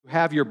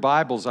have your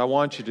Bibles, I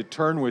want you to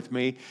turn with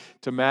me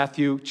to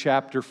Matthew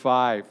chapter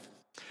 5.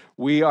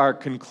 We are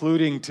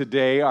concluding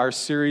today our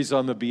series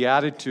on the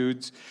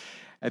Beatitudes,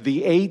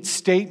 the 8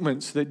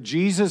 statements that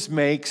Jesus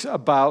makes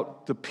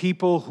about the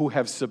people who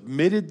have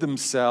submitted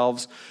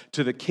themselves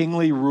to the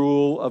kingly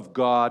rule of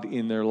God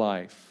in their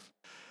life.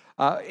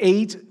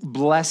 8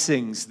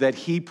 blessings that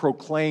he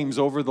proclaims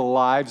over the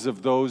lives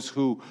of those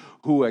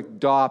who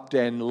adopt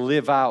and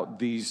live out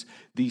these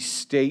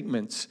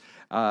statements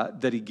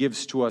that he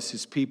gives to us,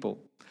 his people.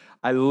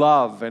 I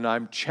love and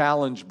I'm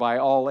challenged by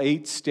all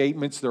 8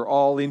 statements. They're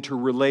all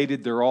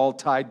interrelated. They're all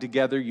tied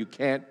together. You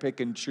can't pick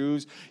and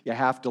choose. You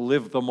have to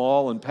live them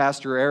all. And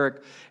Pastor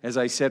Eric, as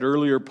I said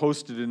earlier,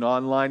 posted an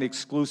online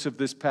exclusive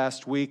this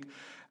past week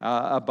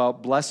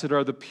about blessed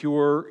are the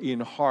pure in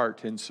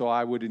heart. And so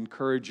I would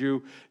encourage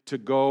you to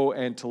go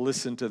and to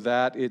listen to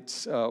that.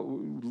 It's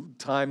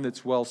time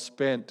that's well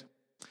spent.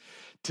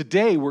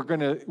 Today we're going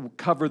to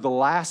cover the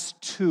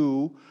last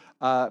 2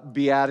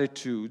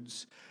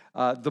 Beatitudes,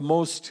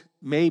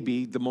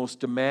 maybe the most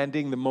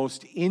demanding, the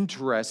most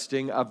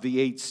interesting of the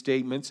 8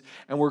 statements.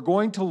 And we're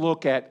going to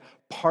look at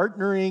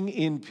partnering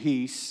in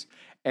peace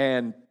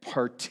and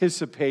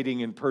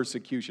participating in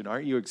persecution.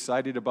 Aren't you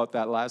excited about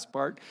that last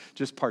part?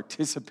 Just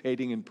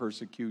participating in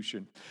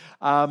persecution.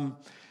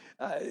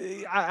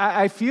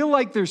 I feel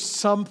like there's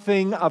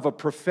something of a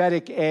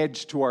prophetic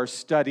edge to our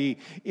study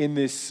in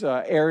this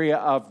area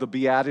of the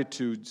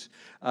Beatitudes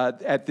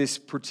at this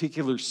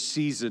particular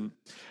season.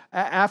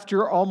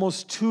 After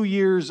almost 2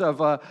 years of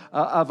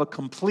a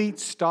complete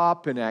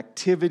stop in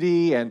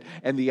activity and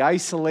the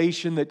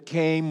isolation that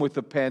came with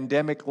the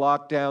pandemic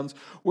lockdowns,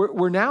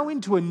 we're now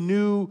into a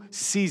new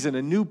season,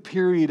 a new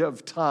period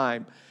of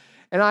time.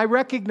 And I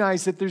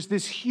recognize that there's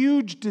this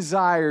huge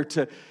desire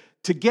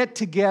to get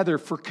together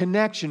for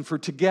connection, for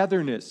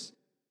togetherness.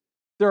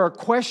 There are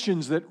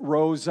questions that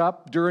rose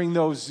up during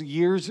those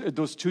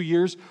 2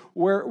 years,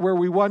 where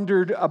we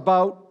wondered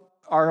about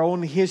our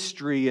own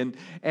history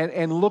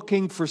and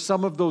looking for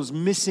some of those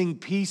missing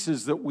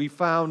pieces that we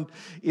found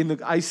in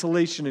the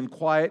isolation and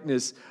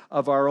quietness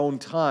of our own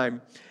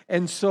time.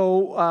 And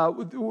so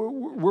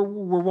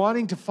we're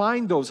wanting to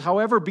find those.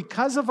 However,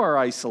 because of our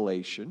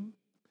isolation,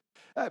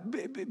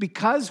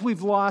 because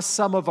we've lost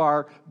some of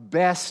our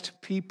best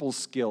people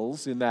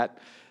skills in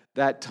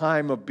that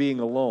time of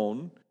being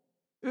alone,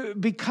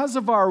 because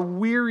of our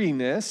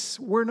weariness,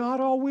 we're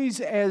not always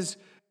as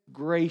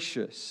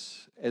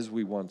gracious as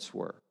we once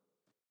were.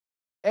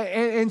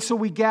 And so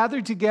we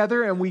gather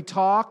together and we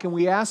talk and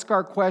we ask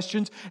our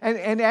questions.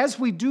 And as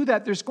we do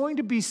that, there's going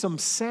to be some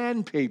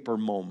sandpaper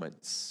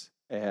moments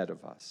ahead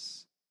of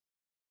us.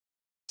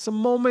 Some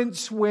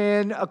moments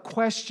when a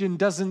question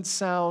doesn't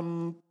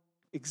sound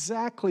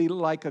exactly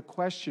like a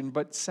question,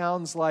 but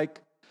sounds like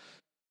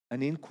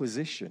an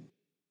inquisition.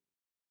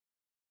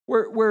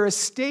 Where a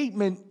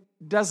statement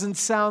doesn't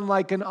sound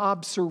like an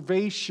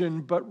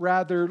observation, but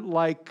rather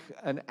like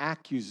an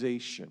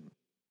accusation.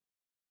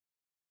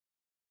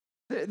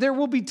 There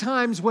will be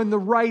times when the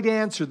right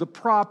answer, the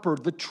proper,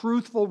 the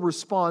truthful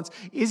response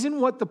isn't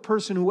what the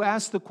person who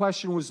asked the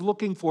question was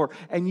looking for,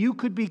 and you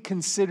could be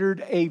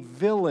considered a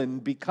villain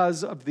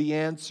because of the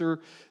answer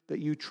that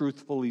you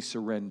truthfully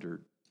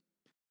surrendered.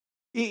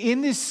 In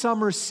this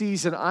summer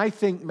season, I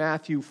think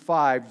Matthew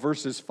 5,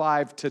 verses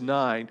 5 to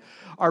 9,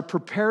 are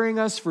preparing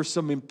us for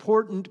some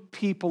important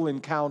people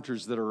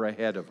encounters that are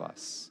ahead of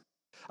us.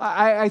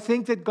 I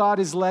think that God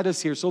has led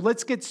us here. So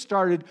let's get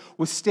started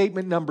with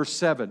statement number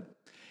 7.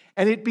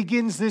 And it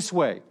begins this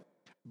way: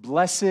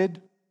 blessed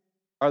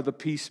are the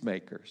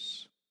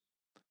peacemakers.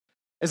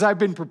 As I've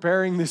been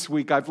preparing this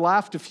week, I've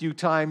laughed a few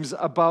times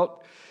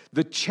about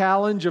the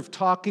challenge of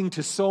talking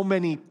to so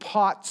many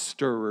pot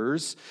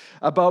stirrers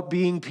about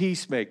being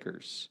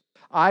peacemakers.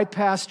 I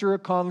pastor a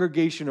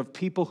congregation of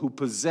people who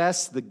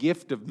possess the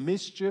gift of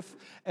mischief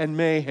and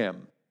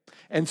mayhem.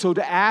 And so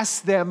to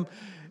ask them,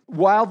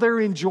 while they're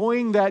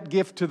enjoying that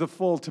gift to the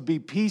full, to be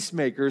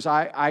peacemakers,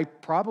 I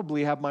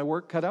probably have my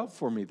work cut out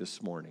for me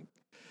this morning.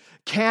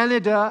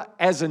 Canada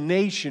as a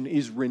nation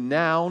is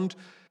renowned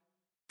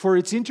for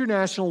its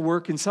international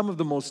work in some of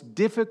the most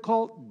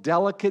difficult,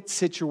 delicate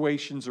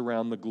situations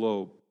around the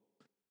globe.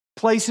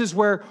 Places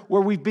where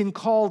we've been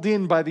called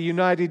in by the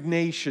United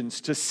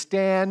Nations to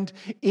stand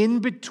in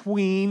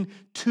between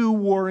 2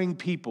 warring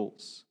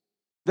peoples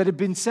that have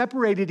been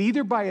separated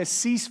either by a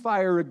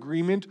ceasefire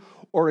agreement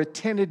or a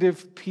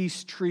tentative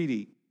peace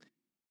treaty.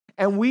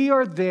 And we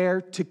are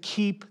there to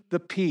keep the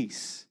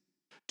peace,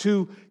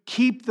 to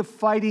keep the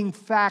fighting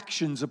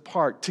factions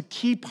apart, to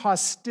keep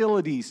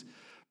hostilities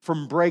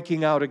from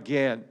breaking out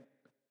again.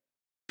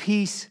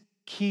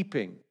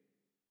 Peacekeeping.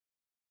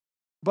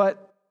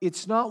 But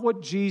it's not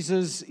what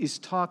Jesus is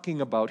talking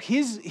about.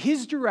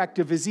 His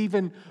directive is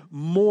even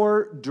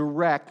more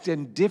direct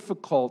and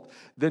difficult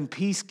than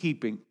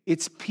peacekeeping.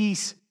 It's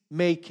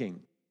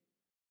peacemaking.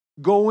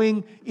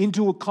 Going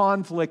into a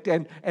conflict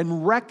and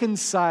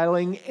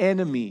reconciling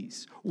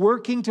enemies,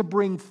 working to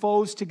bring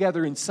foes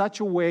together in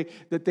such a way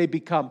that they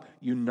become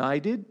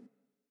united,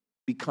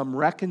 become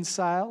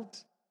reconciled,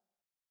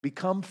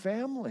 become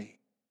family.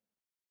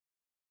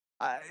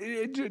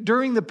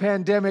 During the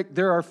pandemic,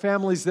 there are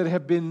families that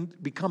have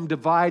become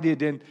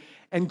divided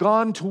and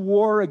gone to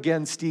war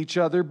against each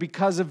other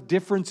because of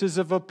differences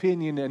of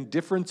opinion and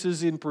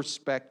differences in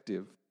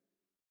perspective.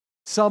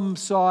 Some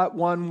saw it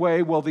one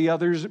way while the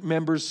other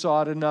members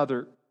saw it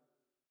another.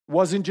 It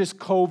wasn't just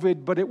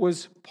COVID, but it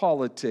was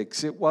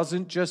politics. It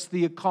wasn't just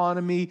the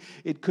economy.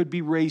 It could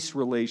be race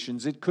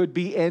relations. It could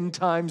be end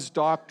times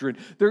doctrine.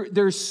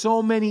 There's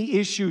so many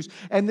issues.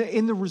 And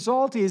the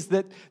result is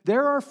that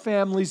there are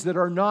families that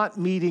are not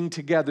meeting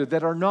together,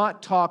 that are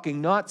not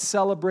talking, not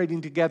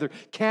celebrating together,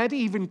 can't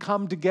even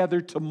come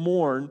together to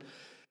mourn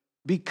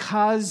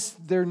because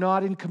they're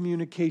not in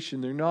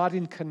communication. They're not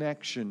in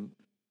connection.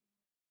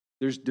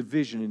 There's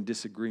division and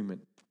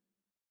disagreement.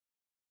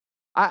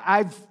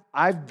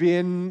 I've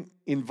been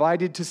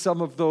invited to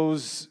some of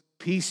those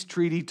peace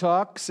treaty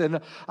talks, and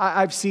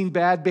I've seen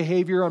bad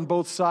behavior on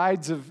both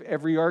sides of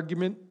every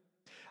argument.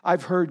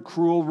 I've heard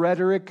cruel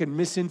rhetoric and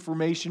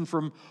misinformation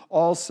from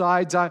all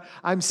sides.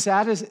 I'm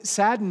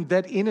saddened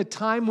that in a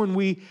time when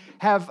we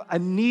have a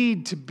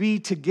need to be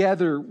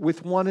together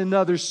with one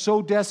another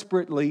so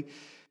desperately,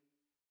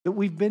 that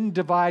we've been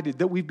divided,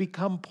 that we've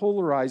become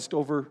polarized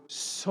over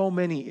so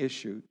many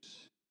issues.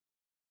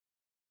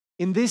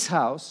 In this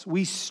house,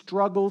 we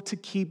struggle to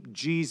keep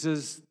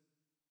Jesus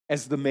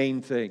as the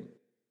main thing,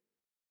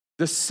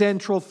 the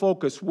central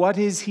focus. What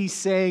is he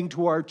saying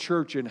to our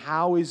church, and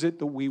how is it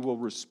that we will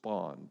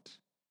respond?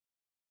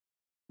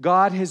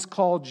 God has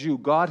called you,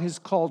 God has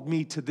called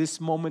me to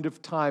this moment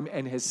of time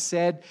and has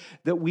said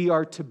that we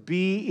are to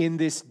be in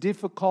this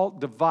difficult,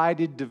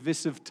 divided,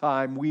 divisive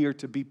time. We are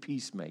to be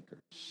peacemakers.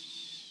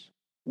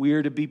 We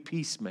are to be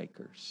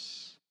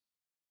peacemakers.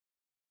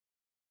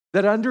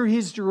 That under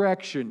his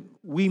direction,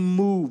 we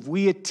move,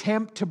 we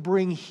attempt to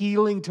bring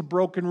healing to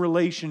broken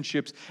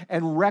relationships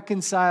and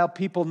reconcile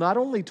people not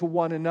only to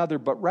one another,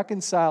 but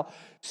reconcile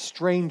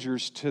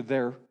strangers to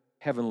their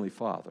heavenly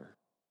Father.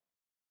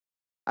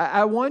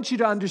 I want you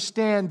to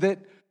understand that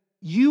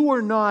you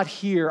are not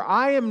here.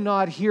 I am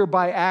not here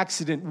by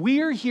accident.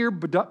 We are here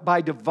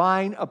by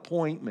divine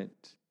appointment.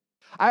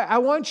 I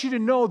want you to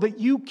know that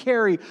you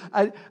carry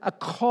a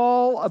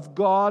call of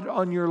God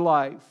on your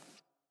life.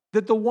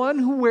 That the one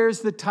who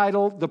wears the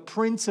title, the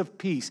Prince of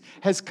Peace,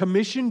 has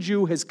commissioned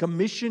you, has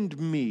commissioned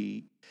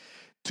me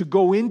to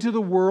go into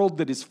the world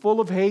that is full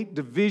of hate,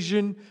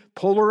 division,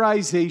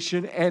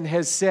 polarization, and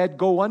has said,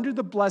 go under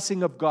the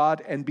blessing of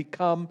God and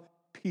become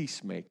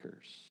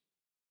peacemakers.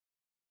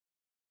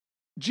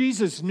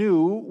 Jesus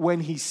knew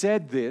when he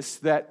said this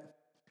that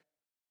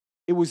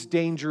it was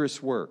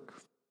dangerous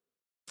work,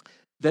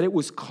 that it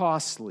was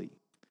costly,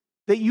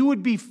 that you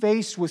would be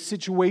faced with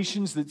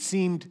situations that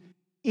seemed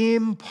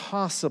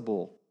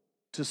impossible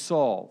to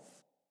solve.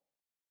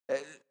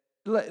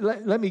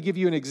 Let me give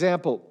you an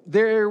example.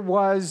 There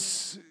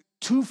was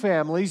two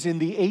families in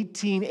the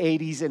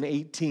 1880s and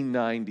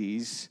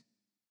 1890s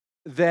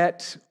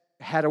that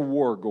had a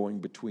war going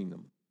between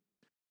them.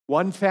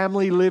 One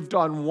family lived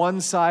on one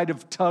side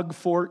of Tug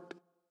Fork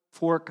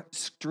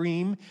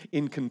Stream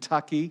in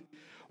Kentucky,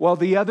 while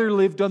the other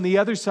lived on the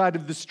other side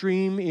of the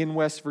stream in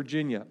West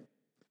Virginia.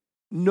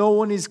 No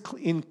one is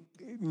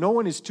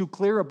too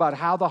clear about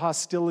how the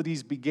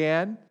hostilities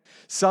began.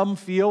 Some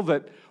feel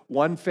that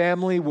one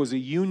family was a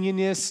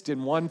Unionist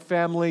and one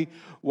family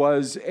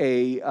was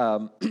a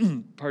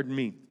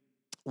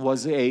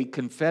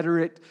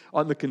Confederate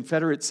on the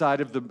Confederate side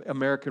of the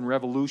American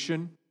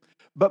Revolution.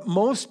 But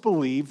most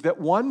believe that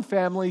one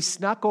family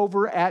snuck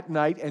over at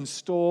night and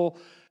stole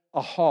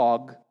a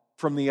hog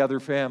from the other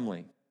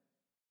family.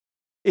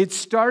 It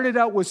started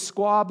out with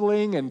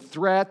squabbling and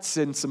threats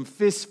and some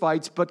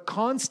fistfights, but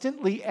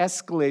constantly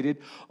escalated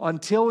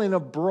until in a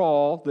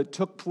brawl that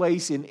took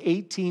place in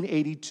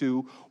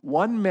 1882,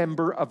 one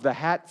member of the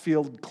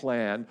Hatfield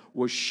clan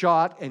was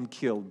shot and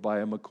killed by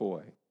a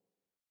McCoy.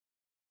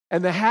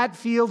 And the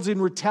Hatfields,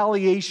 in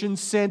retaliation,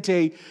 sent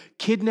a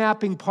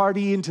kidnapping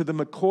party into the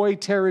McCoy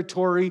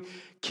territory,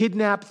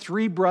 kidnapped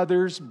 3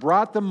 brothers,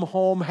 brought them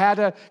home, had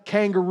a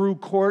kangaroo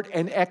court,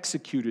 and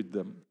executed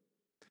them.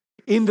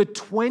 In the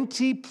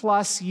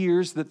 20-plus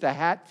years that the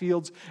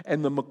Hatfields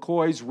and the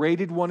McCoys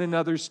raided one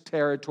another's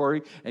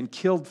territory and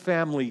killed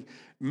family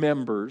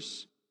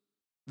members,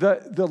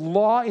 the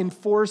law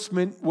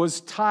enforcement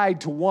was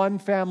tied to one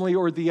family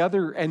or the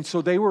other, and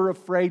so they were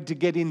afraid to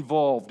get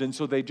involved, and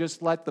so they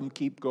just let them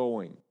keep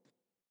going.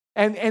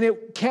 And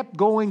it kept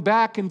going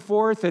back and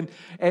forth,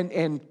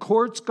 and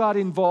courts got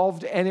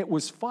involved, and it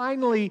was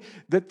finally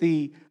that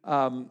the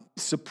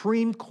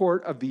Supreme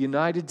Court of the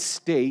United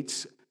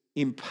States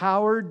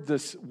empowered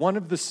one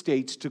of the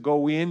states to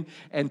go in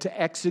and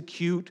to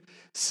execute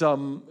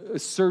some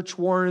search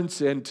warrants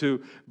and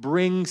to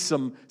bring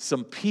some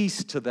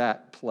peace to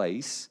that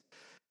place.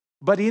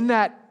 But in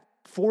that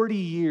 40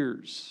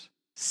 years,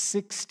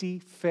 60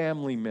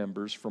 family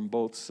members from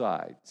both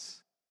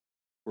sides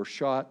were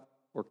shot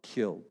or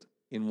killed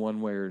in one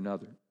way or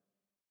another.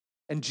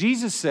 And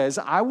Jesus says,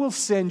 I will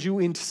send you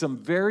into some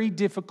very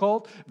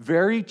difficult,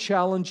 very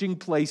challenging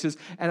places,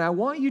 and I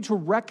want you to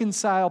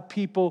reconcile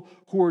people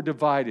who are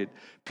divided,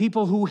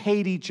 people who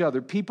hate each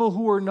other, people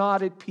who are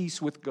not at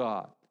peace with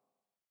God.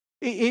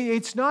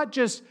 It's not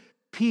just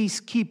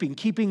peacekeeping,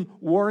 keeping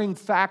warring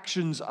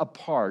factions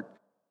apart.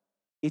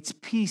 It's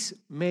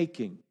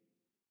peacemaking,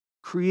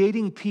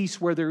 creating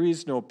peace where there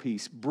is no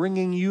peace,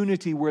 bringing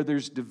unity where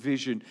there's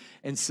division,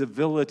 and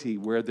civility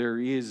where there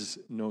is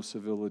no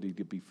civility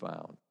to be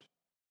found.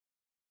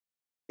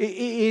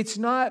 It's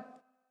not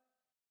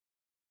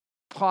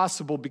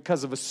possible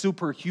because of a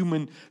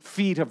superhuman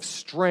feat of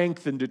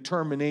strength and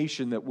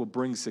determination that will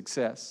bring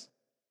success.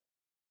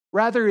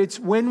 Rather, it's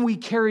when we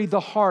carry the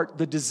heart,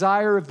 the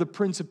desire of the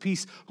Prince of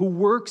Peace who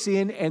works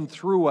in and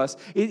through us.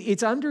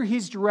 It's under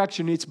His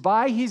direction. It's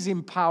by His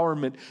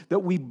empowerment that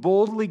we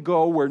boldly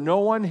go where no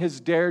one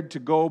has dared to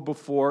go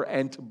before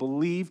and to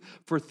believe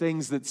for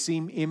things that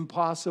seem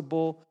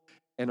impossible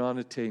and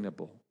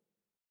unattainable.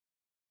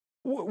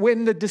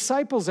 When the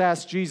disciples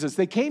asked Jesus,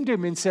 they came to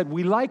Him and said,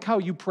 "We like how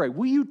you pray.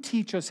 Will you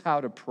teach us how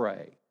to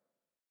pray?"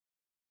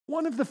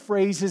 One of the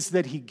phrases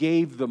that He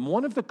gave them,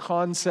 one of the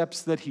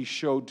concepts that He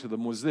showed to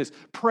them was this: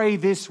 pray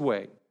this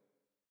way.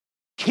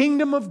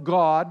 Kingdom of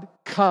God,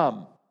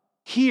 come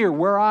here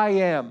where I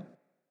am.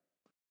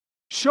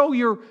 Show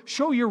your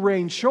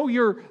reign, show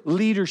your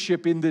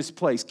leadership in this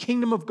place.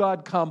 Kingdom of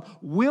God, come.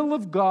 Will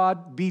of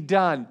God be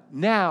done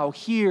now,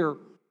 here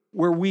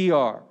where we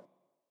are.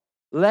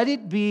 Let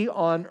it be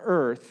on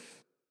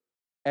earth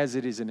as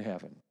it is in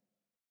heaven.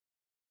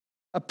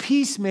 A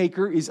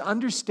peacemaker is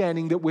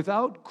understanding that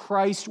without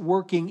Christ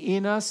working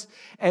in us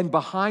and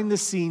behind the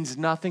scenes,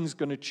 nothing's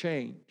going to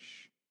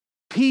change.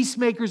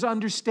 Peacemakers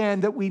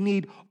understand that we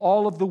need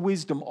all of the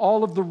wisdom,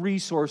 all of the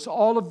resource,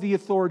 all of the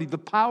authority, the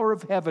power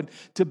of heaven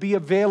to be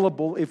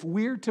available if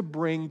we're to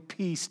bring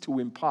peace to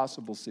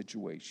impossible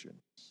situations.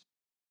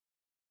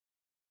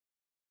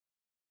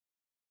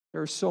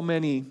 There are so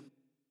many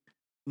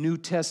New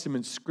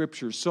Testament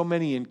scriptures, so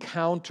many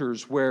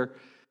encounters where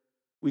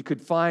we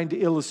could find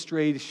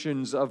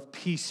illustrations of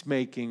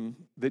peacemaking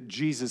that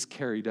Jesus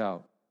carried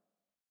out.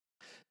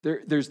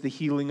 There's the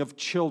healing of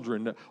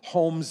children,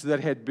 homes that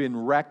had been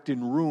wrecked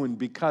and ruined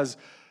because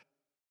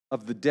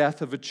of the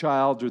death of a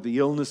child or the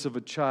illness of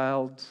a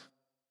child.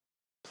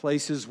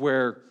 Places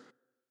where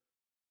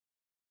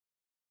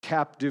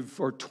captive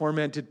or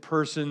tormented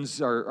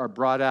persons are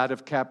brought out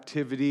of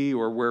captivity,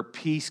 or where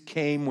peace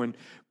came when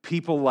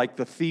people like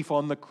the thief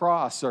on the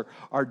cross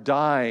are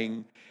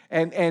dying.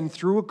 And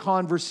through a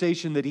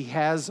conversation that he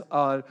has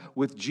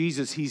with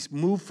Jesus, he's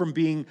moved from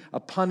being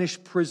a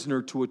punished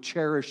prisoner to a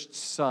cherished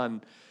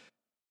son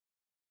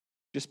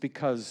just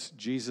because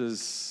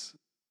Jesus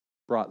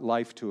brought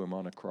life to him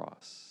on a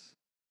cross.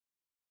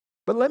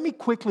 But let me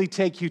quickly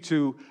take you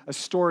to a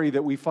story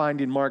that we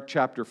find in Mark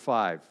chapter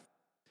 5.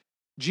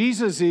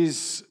 Jesus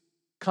is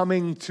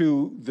coming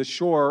to the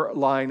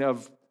shoreline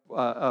of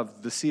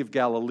the Sea of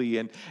Galilee,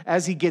 and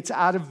as he gets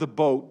out of the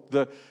boat,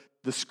 the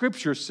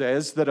scripture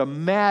says that a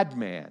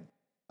madman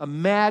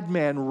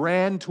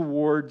ran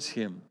towards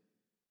him.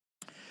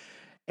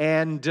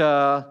 And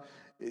the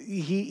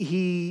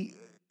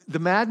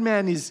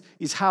madman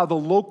is how the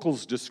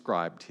locals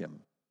described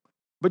him.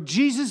 But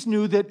Jesus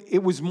knew that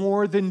it was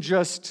more than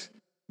just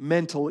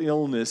mental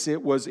illness.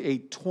 It was a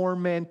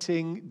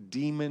tormenting,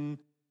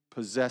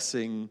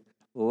 demon-possessing,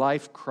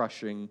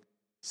 life-crushing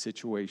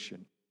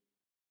situation.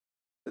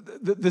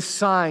 The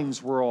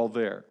signs were all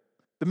there.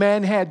 The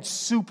man had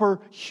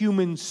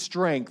superhuman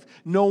strength.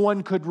 No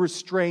one could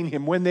restrain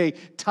him. When they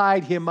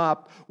tied him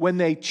up, when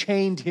they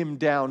chained him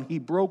down, he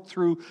broke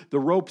through the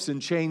ropes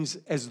and chains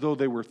as though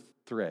they were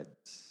threads.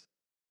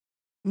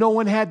 No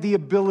one had the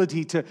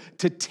ability to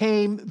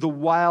tame the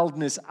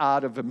wildness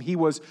out of him. He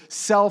was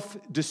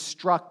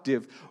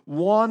self-destructive,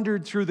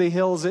 wandered through the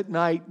hills at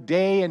night,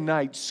 day and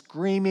night,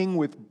 screaming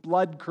with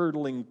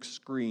blood-curdling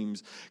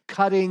screams,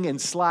 cutting and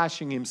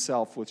slashing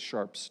himself with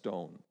sharp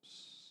stones.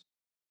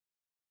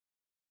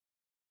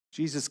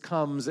 Jesus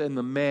comes, and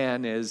the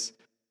man, as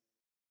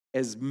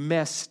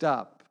messed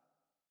up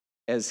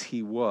as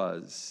he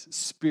was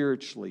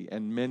spiritually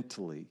and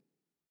mentally,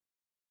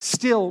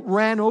 still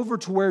ran over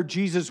to where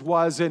Jesus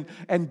was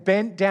and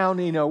bent down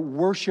in a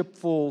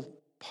worshipful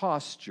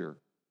posture.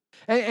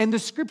 And the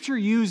scripture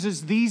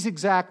uses these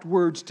exact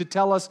words to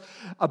tell us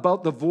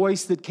about the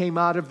voice that came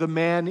out of the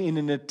man in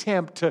an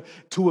attempt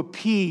to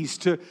appease,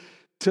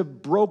 to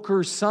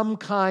broker some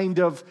kind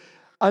of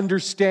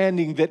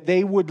understanding that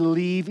they would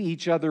leave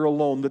each other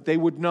alone, that they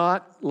would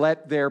not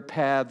let their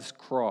paths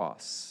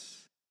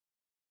cross.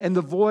 And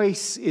the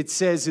voice, it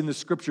says in the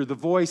scripture, the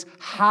voice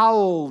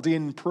howled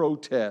in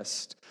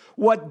protest.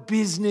 What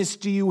business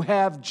do you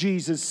have,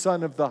 Jesus,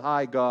 Son of the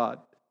high God,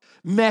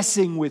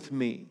 messing with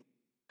me?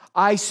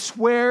 I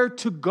swear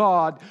to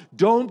God,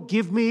 don't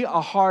give me a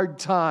hard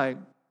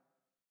time.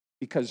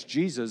 Because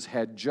Jesus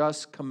had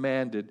just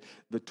commanded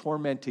the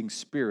tormenting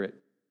spirit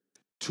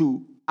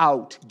to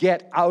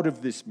get out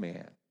of this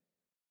man.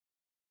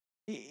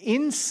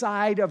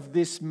 Inside of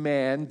this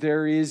man,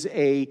 there is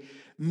a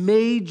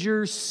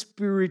major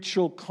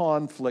spiritual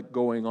conflict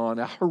going on,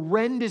 a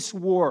horrendous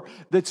war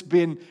that's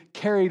been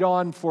carried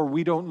on for,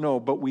 we don't know,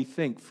 but we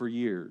think for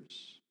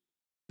years.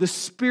 The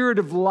spirit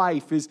of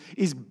life is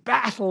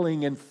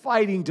battling and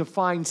fighting to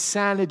find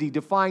sanity,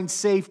 to find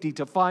safety,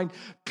 to find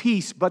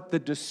peace. But the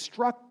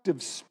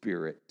destructive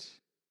spirit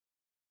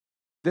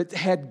that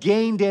had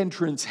gained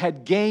entrance,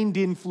 had gained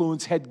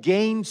influence, had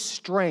gained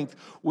strength,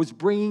 was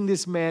bringing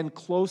this man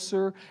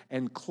closer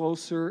and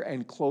closer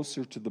and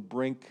closer to the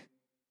brink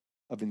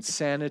of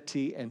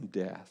insanity and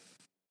death.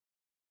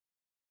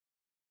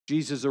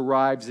 Jesus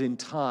arrives in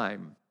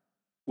time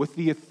with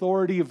the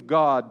authority of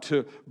God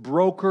to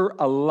broker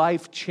a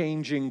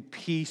life-changing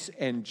peace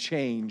and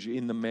change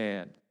in the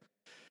man.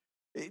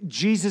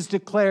 Jesus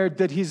declared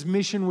that his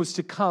mission was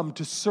to come,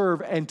 to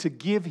serve, and to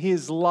give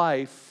his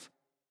life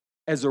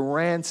as a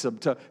ransom,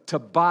 to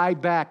buy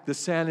back the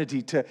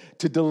sanity, to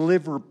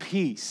deliver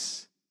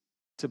peace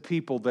to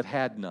people that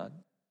had none.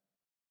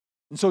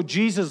 And so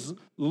Jesus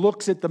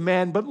looks at the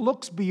man, but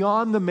looks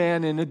beyond the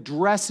man and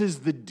addresses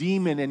the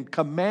demon and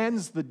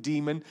commands the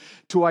demon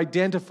to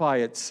identify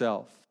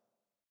itself.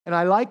 And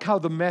I like how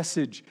the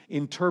Message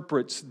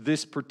interprets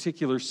this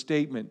particular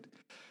statement.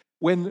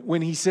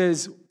 When he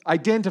says,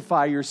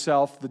 identify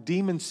yourself, the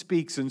demon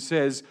speaks and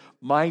says,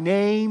 my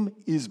name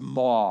is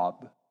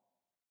Mob.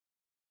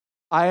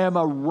 I am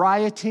a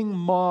rioting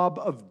mob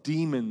of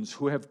demons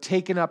who have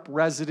taken up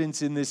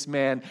residence in this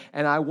man,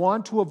 and I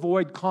want to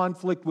avoid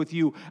conflict with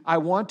you. I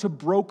want to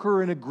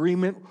broker an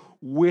agreement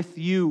with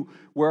you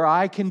where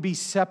I can be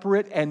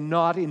separate and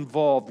not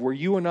involved, where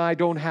you and I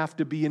don't have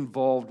to be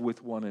involved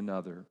with one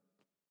another.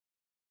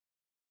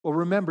 Well,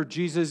 remember,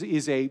 Jesus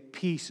is a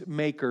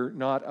peacemaker,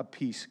 not a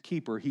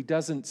peacekeeper. He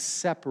doesn't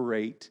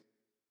separate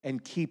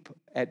and keep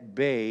at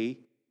bay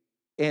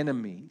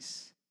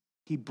enemies.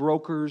 He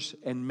brokers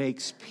and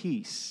makes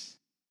peace.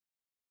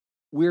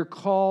 We're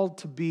called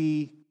to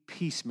be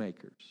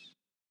peacemakers.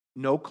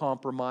 No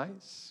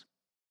compromise.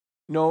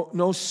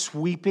 No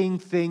sweeping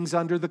things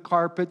under the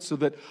carpet so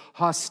that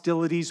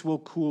hostilities will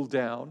cool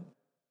down.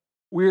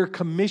 We're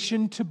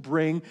commissioned to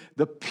bring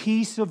the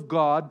peace of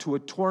God to a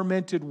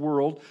tormented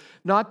world,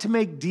 not to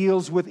make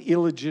deals with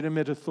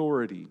illegitimate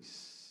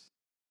authorities.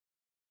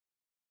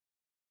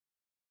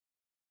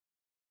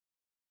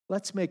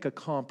 Let's make a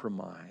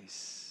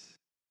compromise.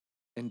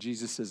 And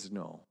Jesus says,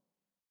 no.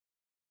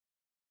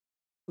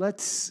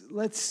 Let's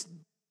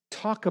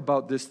talk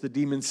about this, the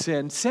demon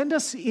said. Send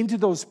us into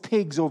those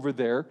pigs over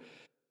there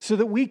so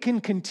that we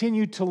can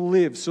continue to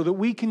live, so that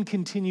we can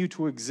continue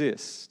to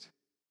exist.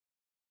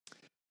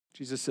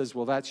 Jesus says,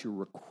 well, that's your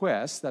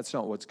request. That's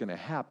not what's going to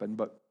happen,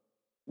 but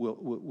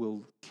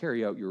we'll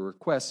carry out your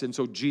request. And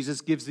so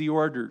Jesus gives the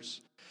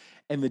orders.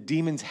 And the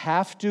demons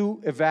have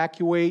to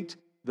evacuate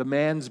the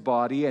man's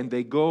body, and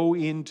they go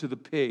into the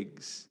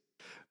pigs.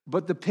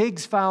 But the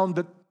pigs found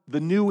that the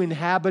new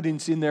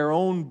inhabitants in their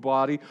own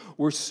body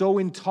were so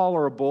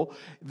intolerable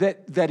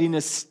that in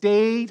a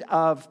state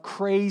of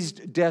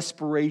crazed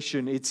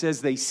desperation, it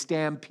says they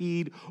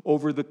stampede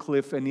over the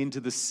cliff and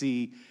into the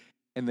sea,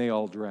 and they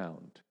all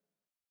drowned.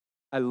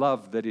 I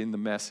love that in the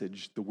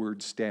Message, the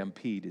word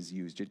stampede is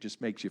used. It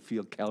just makes you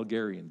feel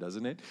Calgarian,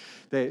 doesn't it?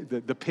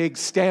 The pigs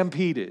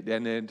stampeded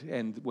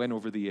and went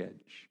over the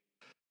edge.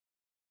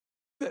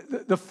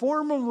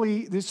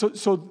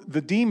 So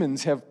the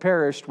demons have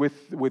perished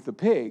with the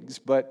pigs,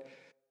 but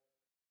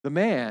the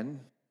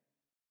man,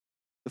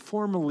 the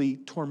formerly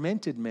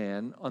tormented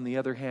man, on the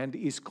other hand,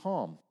 is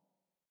calm.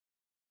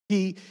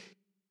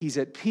 He's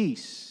at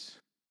peace.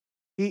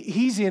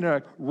 He's in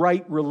a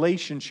right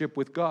relationship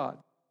with God.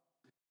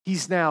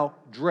 He's now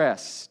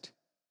dressed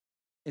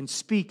and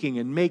speaking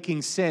and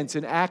making sense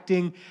and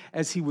acting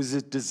as he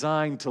was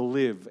designed to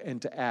live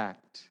and to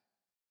act.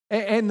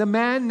 And the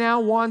man now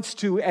wants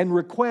to and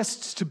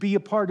requests to be a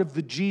part of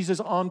the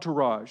Jesus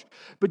entourage.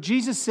 But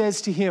Jesus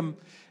says to him,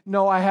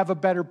 no, I have a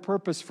better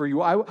purpose for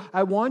you.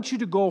 I want you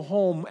to go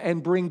home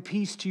and bring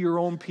peace to your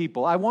own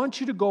people. I want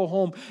you to go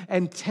home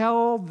and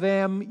tell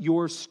them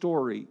your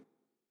story,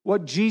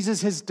 what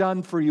Jesus has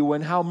done for you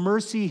and how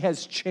mercy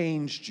has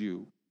changed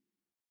you.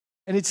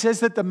 And it says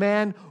that the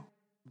man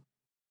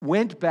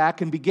went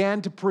back and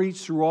began to preach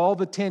through all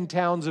the 10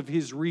 towns of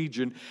his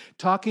region,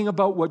 talking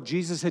about what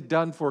Jesus had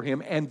done for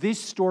him. And this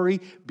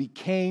story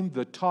became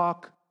the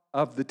talk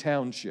of the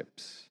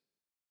townships.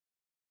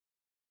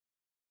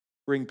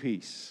 Bring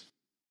peace.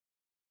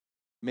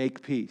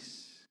 Make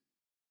peace.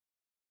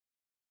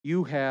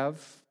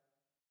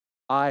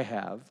 I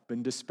have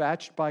been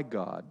dispatched by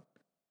God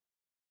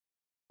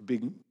to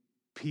be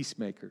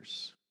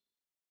peacemakers,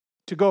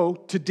 to go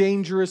to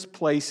dangerous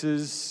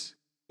places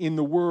in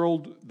the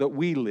world that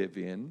we live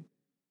in,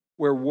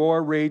 where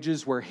war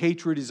rages, where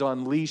hatred is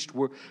unleashed,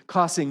 where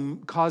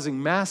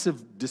causing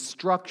massive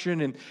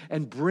destruction,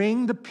 and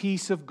bring the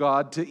peace of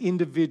God to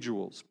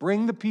individuals.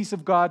 Bring the peace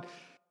of God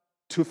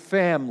to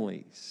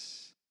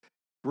families.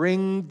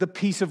 Bring the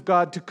peace of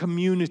God to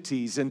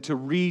communities and to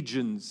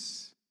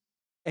regions,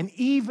 and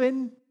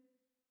even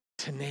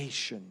to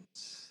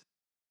nations.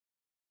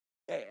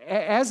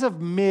 As of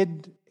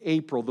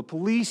mid-April, the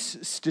police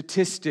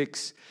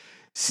statistics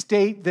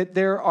state that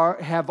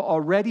have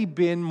already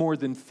been more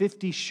than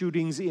 50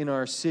 shootings in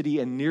our city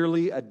and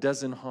nearly a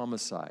dozen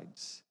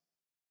homicides.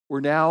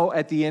 We're now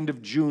at the end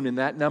of June, and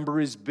that number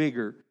is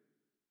bigger.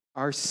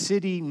 Our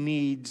city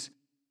needs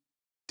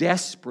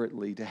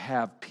desperately to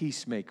have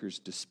peacemakers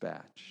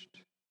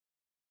dispatched.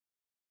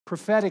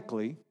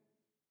 Prophetically,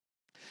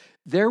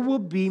 there will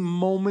be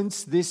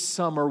moments this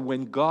summer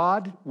when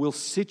God will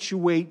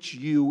situate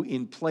you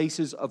in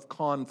places of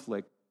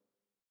conflict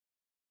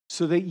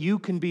so that you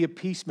can be a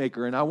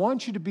peacemaker. And I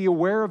want you to be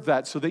aware of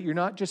that so that you're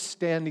not just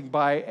standing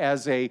by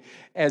as a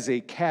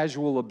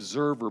casual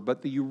observer,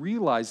 but that you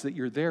realize that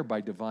you're there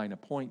by divine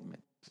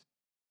appointment.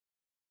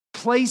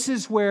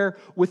 Places where,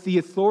 with the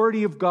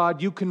authority of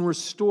God, you can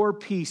restore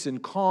peace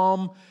and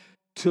calm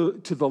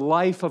to the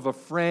life of a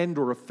friend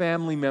or a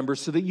family member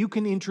so that you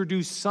can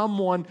introduce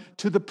someone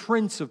to the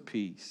Prince of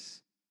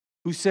Peace,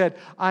 who said,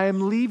 I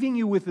am leaving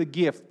you with a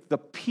gift, the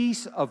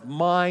peace of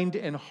mind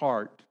and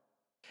heart.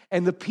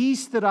 And the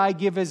peace that I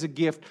give as a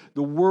gift,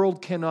 the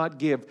world cannot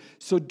give.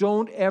 So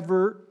don't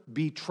ever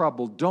be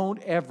troubled.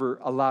 Don't ever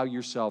allow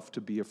yourself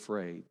to be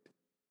afraid.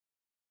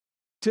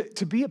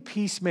 To be a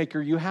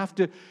peacemaker, you have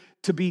to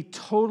be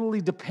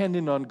totally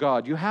dependent on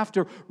God. You have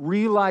to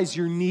realize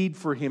your need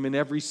for Him in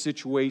every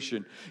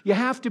situation. You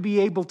have to be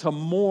able to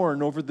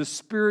mourn over the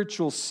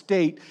spiritual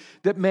state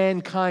that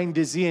mankind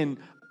is in,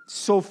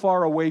 so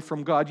far away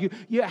from God.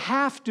 You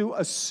have to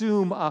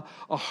assume a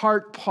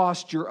heart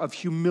posture of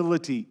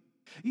humility.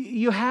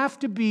 You have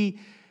to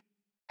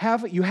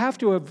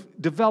have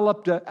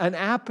developed an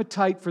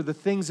appetite for the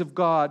things of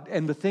God,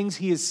 and the things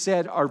He has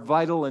said are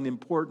vital and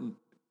important.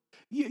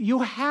 You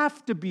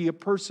have to be a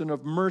person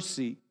of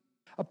mercy,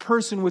 a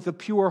person with a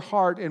pure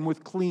heart and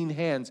with clean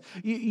hands.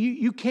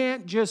 You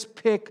can't just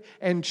pick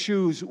and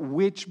choose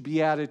which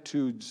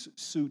Beatitudes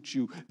suit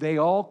you. They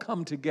all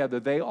come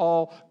together. They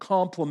all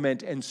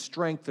complement and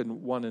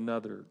strengthen one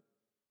another.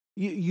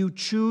 You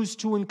choose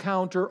to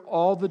encounter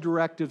all the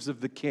directives of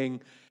the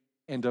King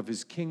and of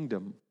His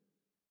kingdom.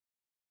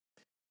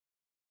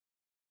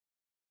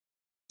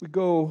 We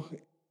go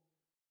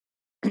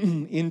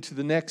into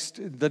the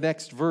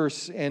next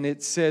verse, and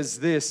it says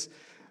this: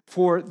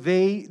 For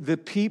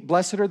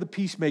blessed are the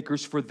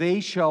peacemakers, for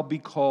they shall be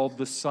called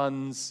the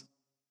sons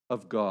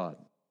of God.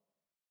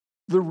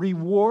 The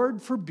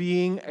reward for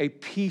being a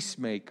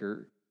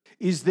peacemaker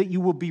is that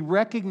you will be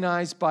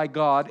recognized by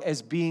God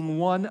as being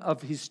one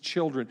of His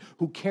children,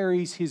 who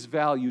carries His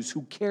values,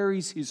 who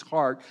carries His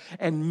heart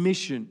and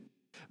mission.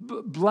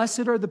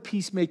 Blessed are the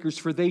peacemakers,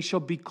 for they shall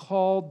be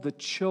called the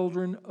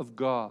children of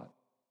God.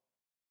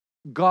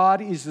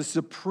 God is the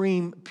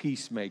supreme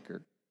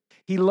peacemaker.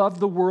 He loved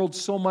the world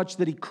so much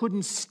that He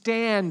couldn't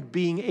stand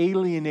being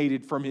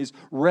alienated from His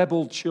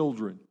rebel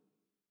children.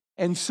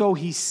 And so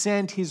He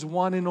sent His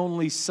one and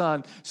only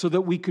Son so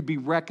that we could be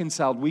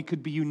reconciled, we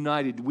could be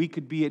united, we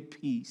could be at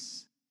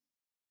peace.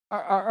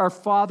 Our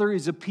Father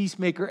is a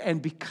peacemaker,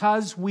 and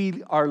because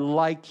we are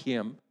like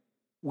Him,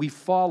 we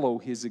follow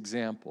His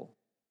example.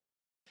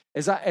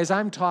 As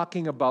I'm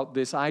talking about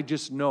this, I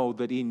just know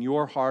that in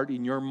your heart,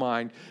 in your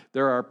mind,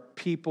 there are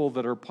people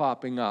that are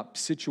popping up,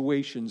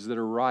 situations that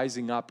are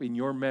rising up in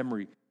your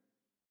memory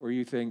where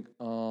you think,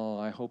 oh,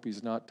 I hope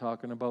he's not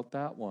talking about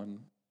that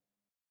one.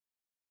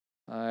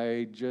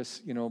 I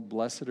just,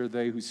 blessed are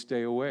they who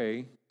stay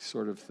away,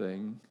 sort of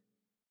thing.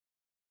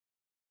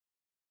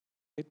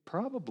 It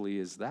probably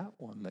is that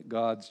one that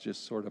God's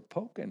just sort of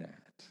poking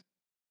at,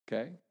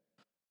 okay?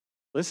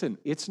 Listen,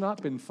 it's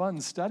not been fun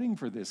studying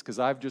for this because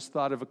I've just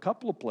thought of a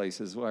couple of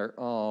places where,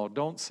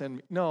 don't send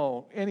me,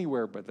 no,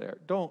 anywhere but there.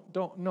 No.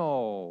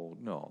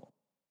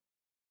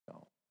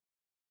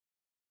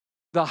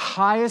 The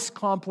highest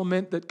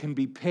compliment that can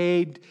be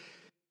paid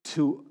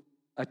to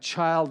a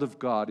child of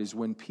God is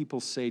when people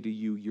say to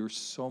you, you're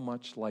so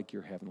much like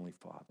your Heavenly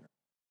Father.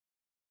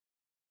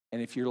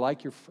 And if you're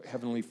like your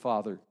Heavenly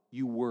Father,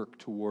 you work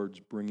towards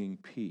bringing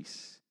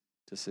peace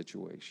to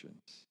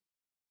situations.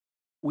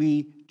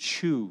 We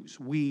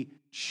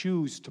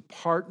choose to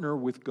partner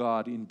with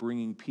God in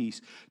bringing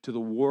peace to the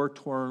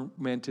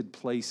war-tormented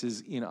places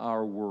in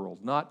our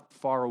world. Not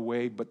far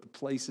away, but the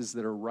places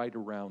that are right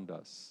around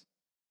us.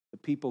 The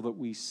people that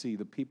we see,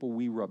 the people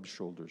we rub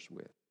shoulders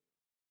with.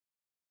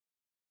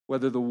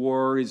 Whether the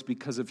war is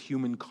because of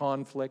human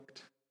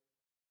conflict,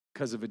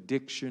 because of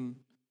addiction,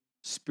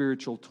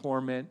 spiritual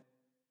torment,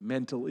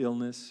 mental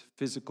illness,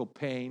 physical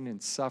pain and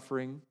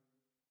suffering,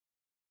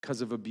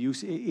 because of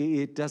abuse,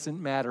 it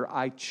doesn't matter.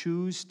 I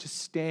choose to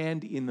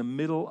stand in the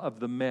middle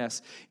of the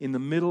mess, in the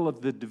middle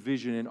of the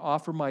division, and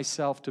offer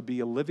myself to be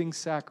a living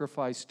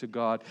sacrifice to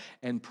God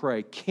and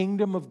pray,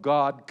 Kingdom of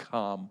God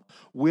come,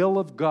 will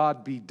of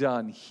God be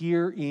done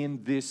here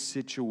in this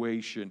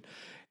situation.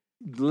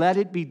 Let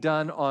it be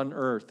done on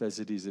earth as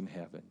it is in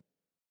heaven.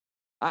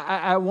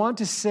 I want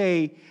to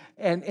say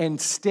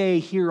and stay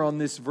here on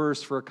this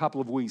verse for a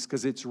couple of weeks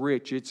because it's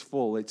rich, it's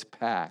full, it's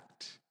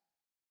packed.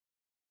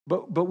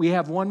 But we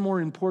have one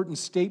more important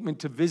statement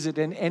to visit,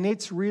 and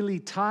it's really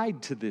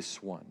tied to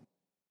this one.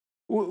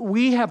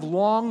 We have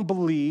long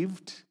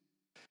believed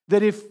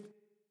that if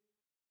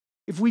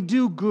we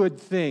do good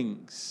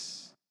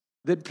things,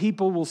 that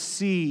people will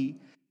see,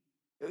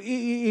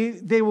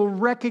 they will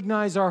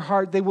recognize our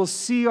heart, they will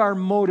see our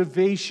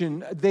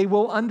motivation, they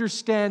will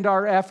understand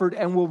our effort,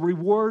 and will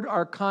reward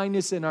our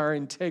kindness and our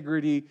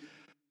integrity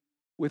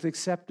with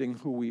accepting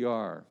who we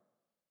are.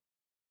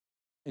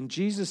 And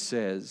Jesus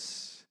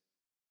says,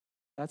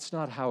 that's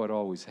not how it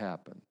always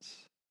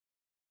happens.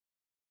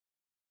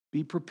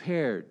 Be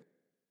prepared.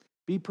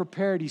 Be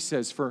prepared, he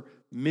says, for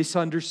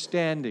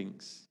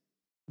misunderstandings.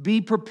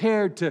 Be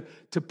prepared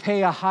to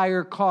pay a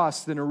higher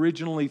cost than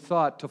originally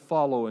thought to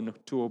follow and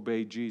to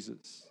obey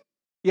Jesus.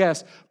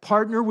 Yes,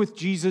 partner with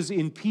Jesus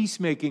in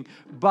peacemaking,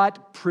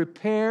 but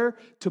prepare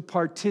to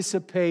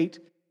participate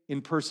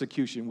in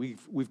persecution.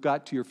 We've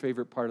got to your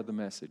favorite part of the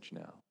message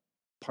now.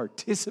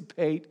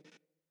 Participate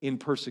in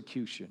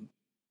persecution.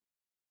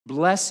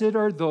 Blessed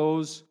are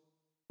those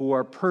who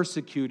are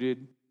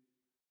persecuted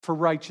for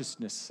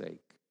righteousness' sake.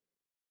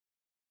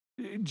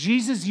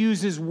 Jesus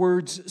uses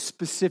words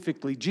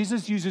specifically.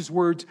 Jesus uses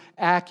words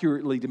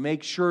accurately to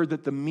make sure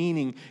that the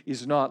meaning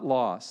is not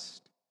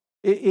lost.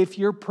 If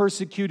you're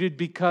persecuted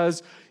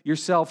because you're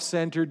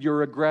self-centered,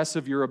 you're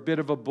aggressive, you're a bit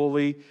of a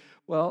bully,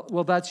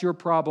 well, that's your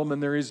problem,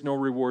 and there is no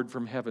reward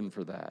from heaven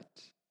for that.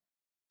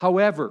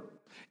 However,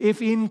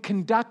 if in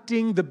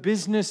conducting the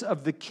business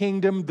of the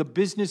kingdom, the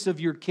business of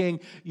your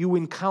king, you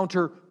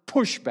encounter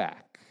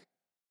pushback,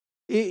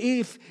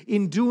 if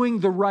in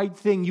doing the right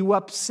thing you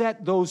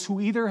upset those who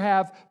either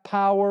have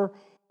power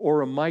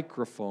or a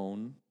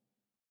microphone,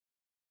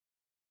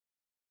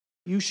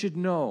 you should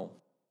know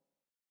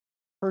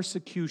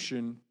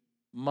persecution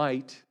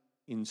might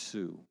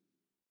ensue.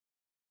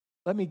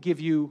 Let me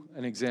give you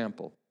an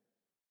example.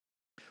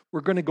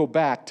 We're going to go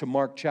back to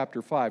Mark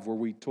chapter 5, where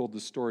we told the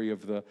story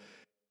of the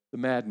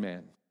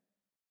madman.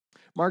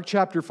 Mark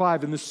chapter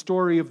 5, and the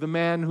story of the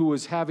man who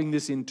was having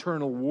this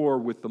internal war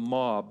with the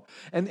mob.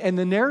 And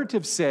the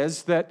narrative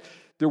says that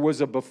there was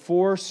a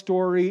before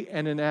story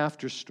and an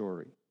after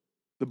story.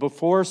 The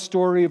before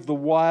story of the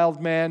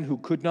wild man who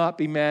could not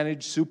be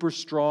managed, super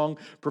strong.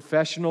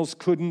 Professionals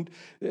couldn't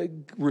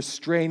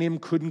restrain him,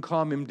 couldn't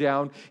calm him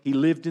down. He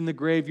lived in the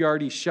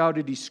graveyard. He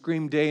shouted, he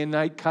screamed day and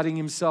night, cutting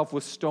himself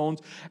with stones.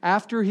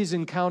 After his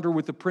encounter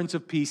with the Prince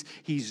of Peace,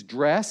 he's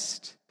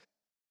dressed.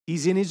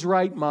 He's in his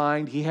right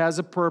mind. He has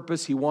a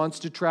purpose. He wants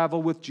to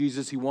travel with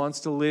Jesus. He wants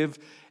to live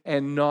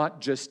and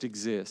not just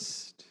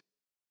exist.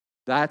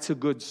 That's a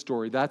good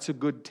story. That's a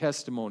good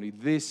testimony.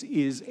 This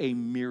is a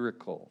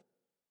miracle.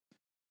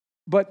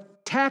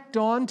 But tacked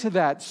on to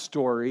that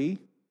story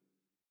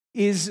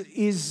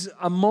is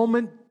a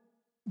moment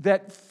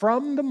that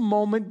from the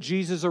moment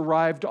Jesus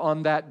arrived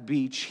on that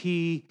beach,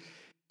 he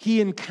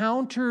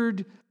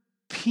encountered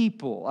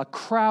people. A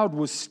crowd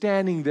was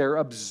standing there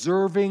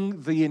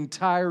observing the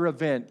entire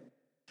event.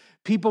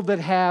 People that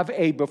have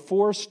a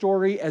before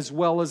story as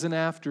well as an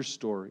after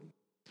story.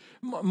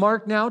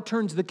 Mark now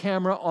turns the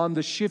camera on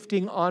the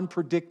shifting,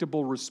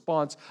 unpredictable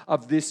response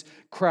of this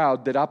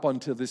crowd that up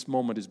until this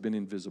moment has been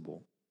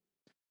invisible.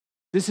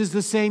 This is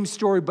the same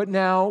story, but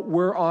now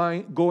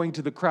we're going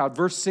to the crowd.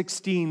 Verse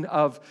 16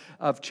 of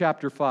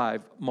chapter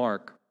 5,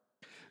 Mark.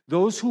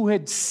 Those who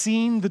had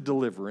seen the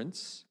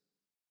deliverance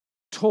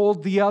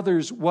told the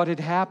others what had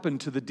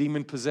happened to the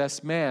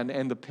demon-possessed man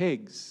and the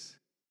pigs.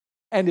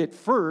 And at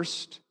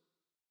first,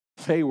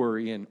 they were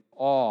in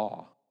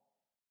awe.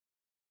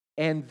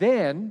 And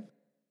then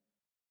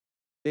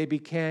they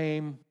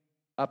became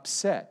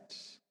upset.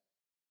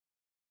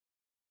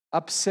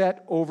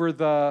 Upset over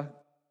the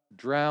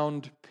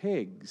drowned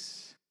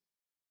pigs.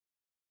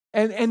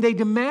 And they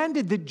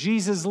demanded that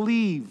Jesus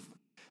leave,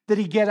 that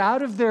he get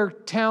out of their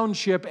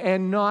township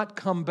and not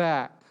come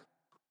back.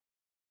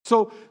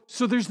 So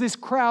there's this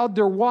crowd,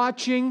 they're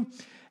watching,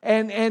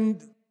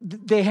 and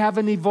they have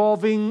an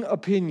evolving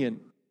opinion.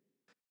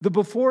 The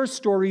before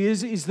story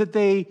is that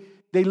they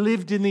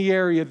lived in the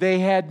area. They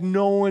had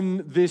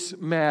known this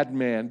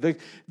madman.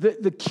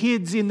 The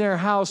kids in their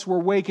house were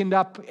wakened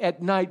up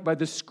at night by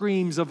the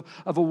screams of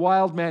a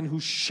wild man who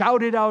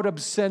shouted out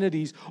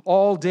obscenities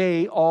all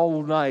day,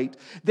 all night.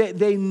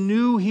 They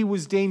knew he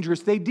was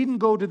dangerous. They didn't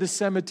go to the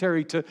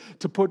cemetery to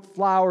put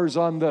flowers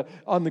on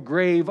the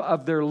grave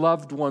of their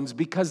loved ones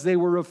because they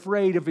were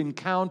afraid of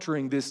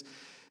encountering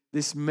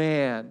this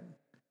man.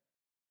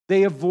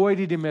 They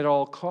avoided him at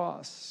all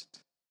costs.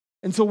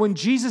 And so when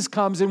Jesus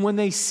comes and when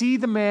they see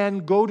the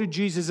man go to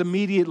Jesus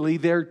immediately,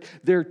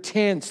 they're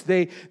tense.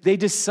 They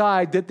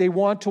decide that they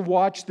want to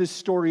watch this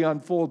story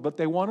unfold, but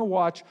they want to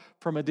watch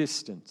from a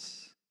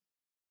distance.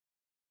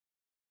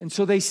 And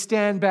so they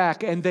stand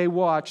back and they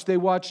watch. They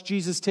watch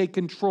Jesus take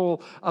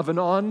control of an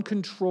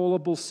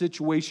uncontrollable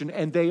situation,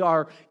 and they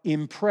are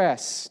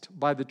impressed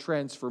by the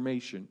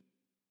transformation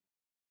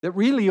that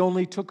really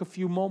only took a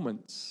few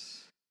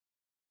moments.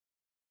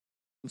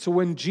 And so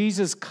when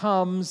Jesus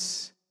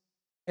comes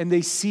and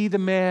they see the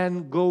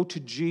man go to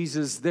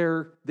Jesus,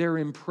 they're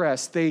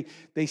impressed. They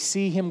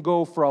see him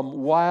go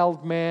from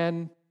wild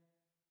man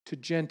to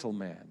gentle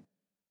man.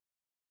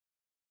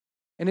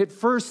 And at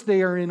first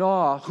they are in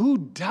awe. Who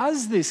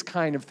does this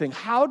kind of thing?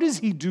 How does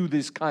he do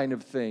this kind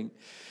of thing?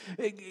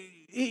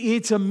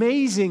 It's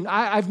amazing.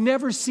 I've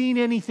never seen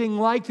anything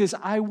like this.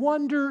 I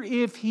wonder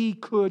if he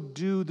could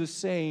do the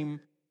same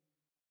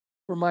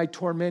for my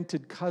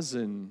tormented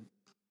cousin,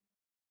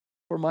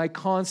 for my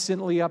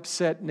constantly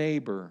upset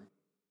neighbor,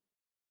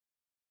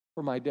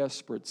 for my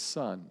desperate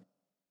son.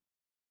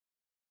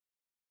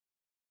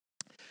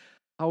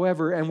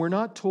 However, and we're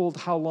not told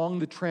how long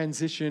the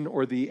transition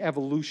or the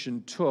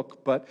evolution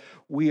took, but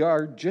we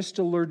are just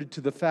alerted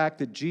to the fact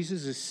that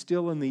Jesus is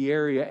still in the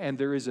area and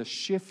there is a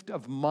shift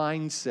of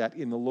mindset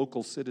in the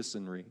local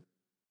citizenry.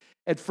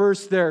 At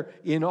first, they're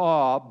in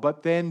awe,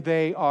 but then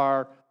they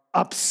are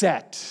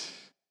upset,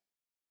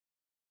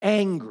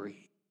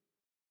 angry.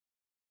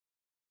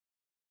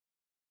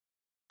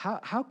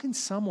 How can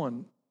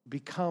someone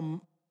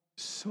become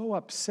so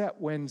upset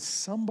when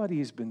somebody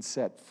has been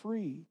set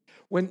free,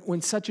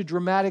 when such a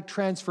dramatic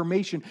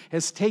transformation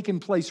has taken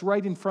place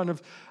right in front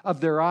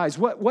of their eyes?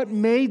 What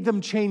made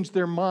them change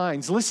their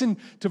minds? Listen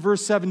to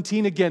verse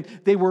 17 again.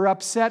 They were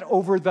upset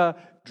over the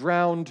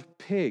drowned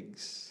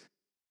pigs.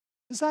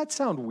 Does that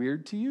sound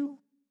weird to you?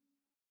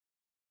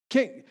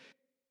 Can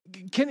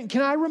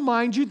I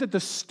remind you that the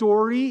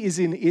story is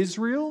in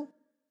Israel?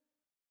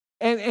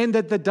 And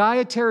that the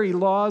dietary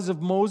laws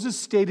of Moses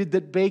stated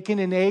that bacon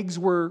and eggs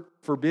were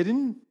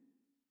forbidden?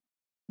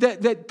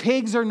 That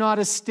pigs are not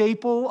a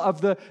staple of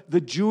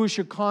the Jewish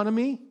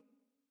economy?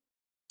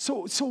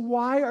 So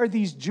why are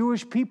these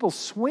Jewish people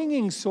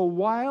swinging so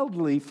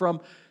wildly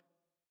from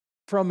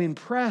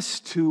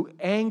impressed to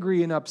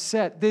angry and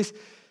upset?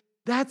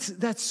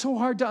 That's so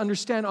hard to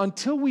understand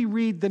until we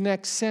read the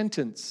next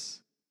sentence.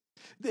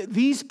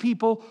 These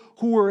people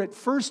who were at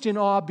first in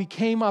awe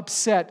became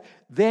upset,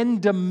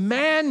 then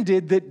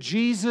demanded that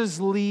Jesus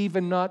leave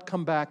and not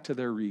come back to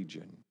their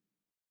region.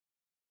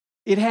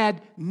 It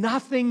had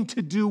nothing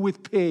to do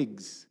with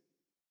pigs.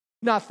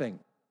 Nothing.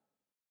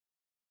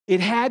 It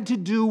had to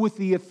do with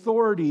the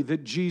authority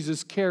that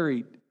Jesus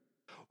carried.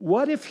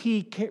 What if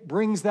he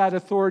brings that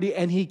authority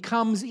and he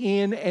comes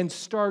in and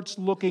starts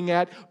looking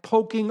at,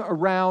 poking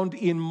around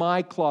in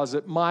my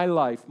closet, my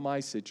life, my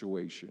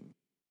situation?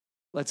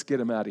 Let's get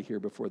him out of here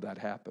before that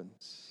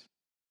happens.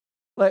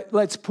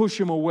 Let's push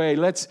him away.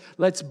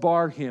 Let's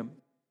bar him.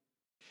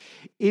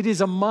 It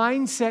is a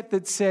mindset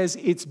that says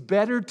it's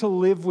better to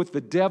live with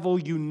the devil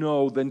you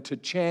know than to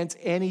chance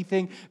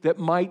anything that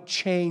might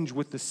change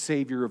with the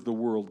Savior of the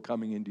world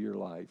coming into your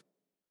life.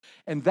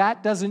 And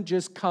that doesn't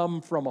just come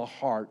from a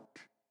heart.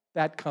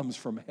 That comes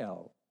from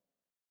hell.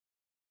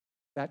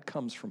 That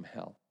comes from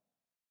hell.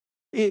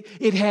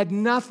 It had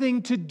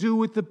nothing to do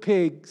with the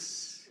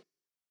pigs.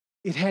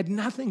 It had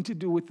nothing to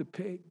do with the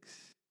pigs.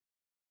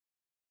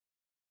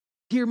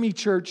 Hear me,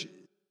 church.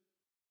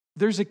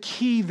 There's a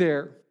key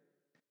there.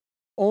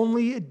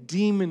 Only a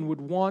demon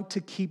would want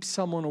to keep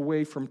someone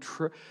away from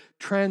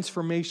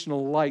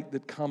transformational light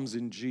that comes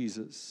in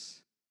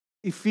Jesus.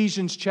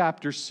 Ephesians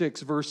chapter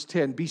 6, verse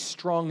 10, be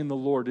strong in the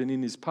Lord and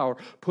in his power.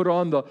 Put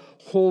on the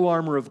whole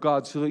armor of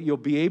God so that you'll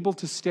be able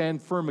to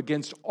stand firm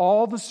against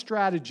all the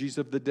strategies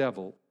of the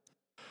devil.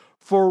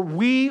 For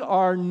we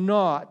are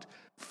not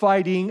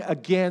fighting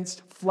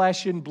against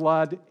flesh and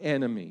blood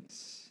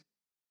enemies.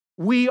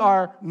 We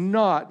are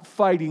not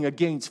fighting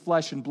against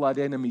flesh and blood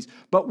enemies,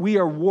 but we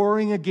are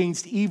warring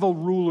against evil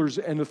rulers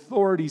and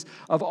authorities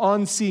of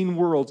unseen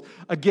worlds,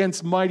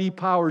 against mighty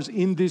powers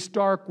in this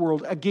dark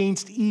world,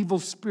 against evil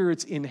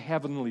spirits in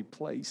heavenly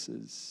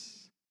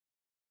places.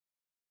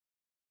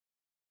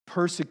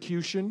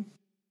 Persecution,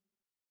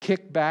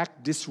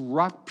 kickback,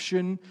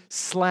 disruption,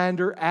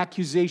 slander,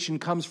 accusation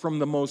comes from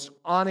the most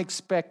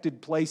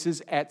unexpected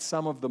places at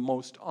some of the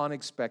most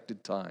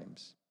unexpected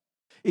times.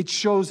 It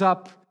shows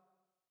up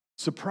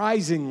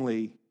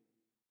surprisingly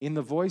in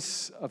the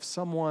voice of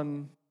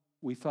someone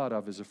we thought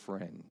of as a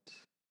friend.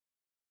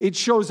 It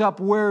shows up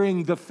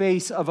wearing the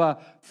face of a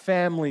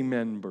family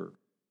member.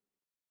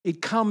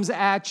 It comes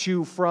at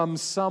you from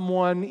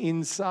someone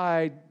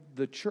inside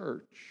the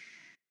church.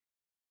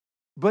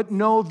 But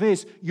know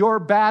this, your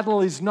battle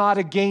is not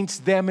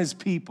against them as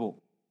people.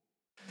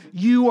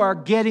 You are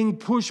getting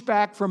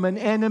pushback from an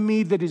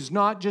enemy that is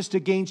not just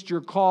against your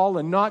call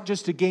and not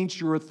just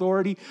against your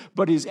authority,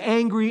 but is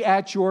angry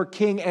at your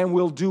king and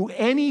will do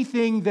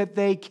anything that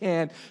they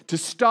can to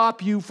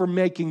stop you from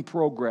making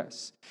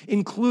progress,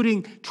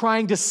 including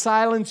trying to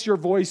silence your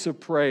voice of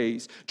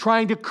praise,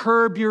 trying to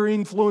curb your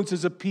influence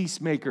as a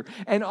peacemaker,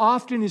 and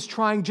often is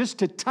trying just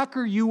to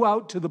tucker you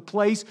out to the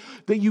place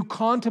that you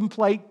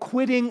contemplate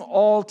quitting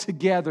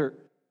altogether.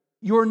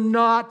 You're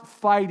not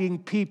fighting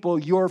people,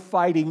 you're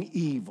fighting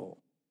evil.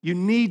 You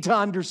need to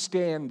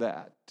understand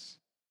that.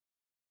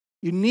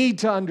 You need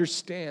to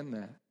understand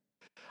that.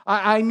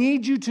 I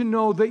need you to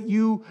know that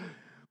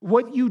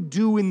what you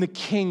do in the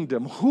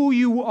kingdom, who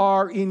you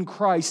are in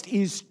Christ,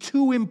 is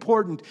too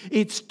important.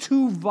 It's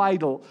too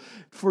vital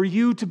for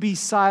you to be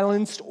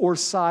silenced or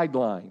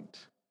sidelined.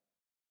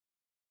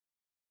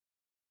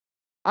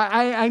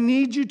 I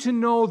need you to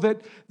know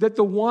that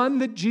the one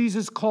that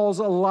Jesus calls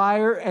a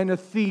liar and a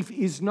thief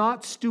is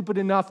not stupid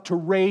enough to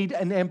raid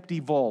an empty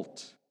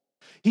vault.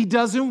 He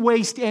doesn't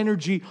waste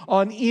energy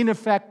on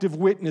ineffective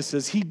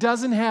witnesses. He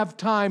doesn't have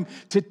time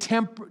to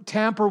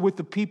tamper with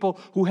the people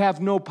who have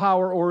no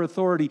power or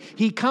authority.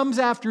 He comes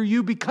after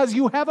you because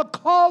you have a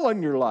call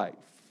on your life.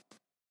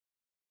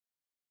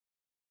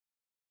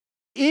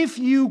 If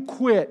you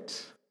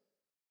quit,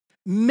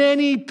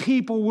 many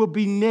people will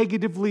be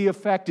negatively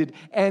affected,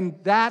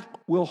 and that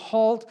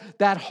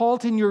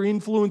halt in your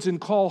influence and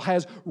call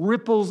has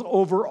ripples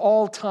over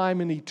all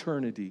time and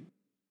eternity.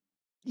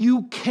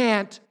 You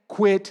can't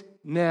quit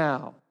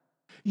now.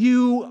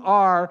 You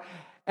are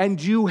and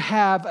you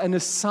have an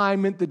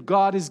assignment that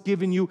God has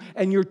given you,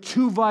 and you're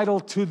too vital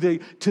to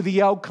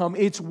the outcome.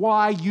 It's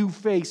why you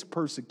face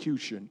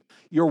persecution.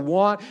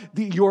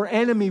 Your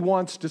enemy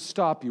wants to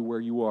stop you where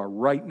you are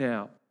right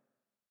now.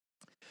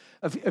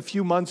 A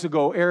few months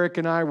ago, Eric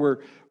and I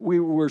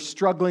were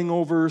struggling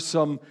over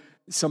some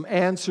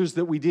answers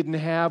that we didn't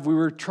have. We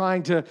were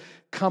trying to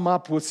come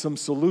up with some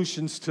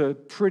solutions to a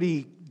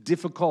pretty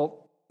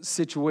difficult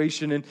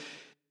situation,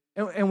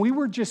 and we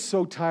were just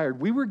so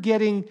tired. We were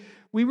getting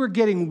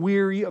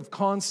weary of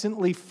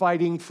constantly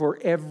fighting for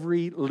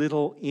every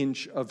little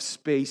inch of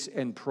space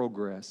and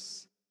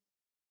progress.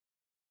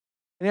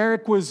 And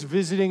Eric was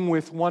visiting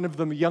with one of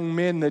the young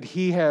men that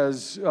he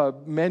has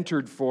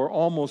mentored for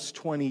almost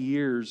 20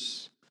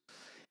 years.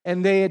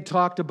 And they had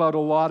talked about a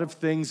lot of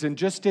things. And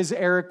just as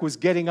Eric was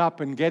getting up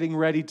and getting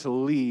ready to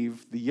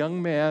leave, the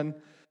young man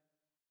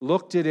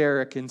looked at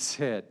Eric and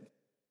said,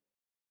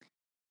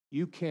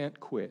 "You can't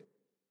quit.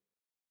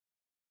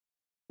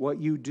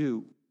 What you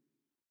do,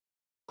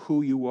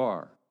 who you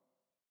are,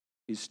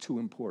 is too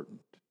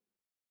important."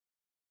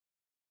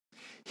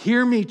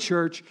 Hear me,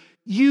 church.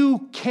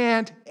 You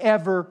can't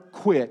ever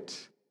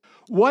quit.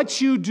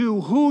 What you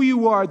do, who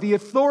you are, the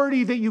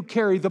authority that you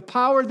carry, the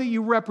power that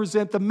you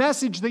represent, the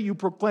message that you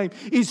proclaim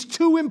is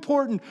too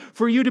important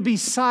for you to be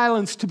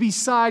silenced, to be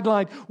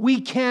sidelined. We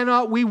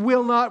cannot, we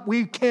will not,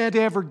 we can't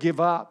ever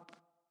give up.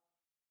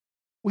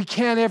 We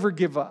can't ever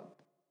give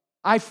up.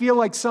 I feel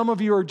like some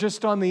of you are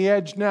just on the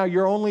edge now.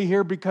 You're only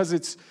here because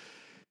it's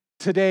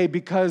today,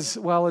 because,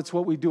 well, it's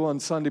what we do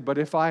on Sunday. But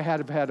if I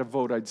had had a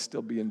vote, I'd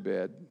still be in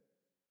bed.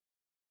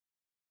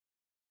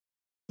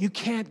 You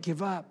can't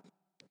give up.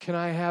 Can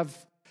I have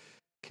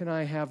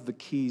the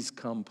keys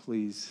come,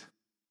 please?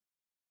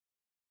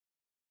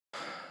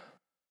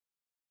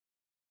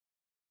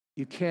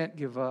 You can't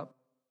give up.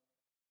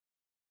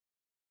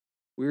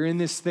 We're in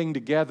this thing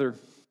together.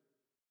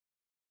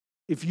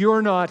 If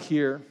you're not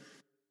here,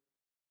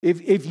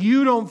 if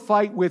you don't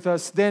fight with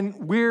us, then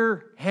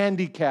we're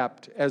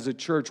handicapped as a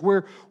church.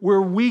 We're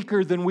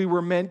weaker than we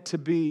were meant to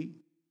be.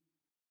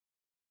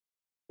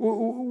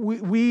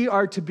 We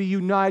are to be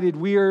united.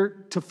 We are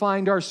to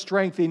find our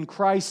strength in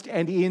Christ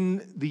and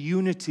in the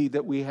unity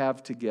that we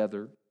have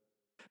together.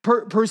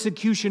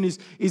 Persecution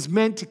is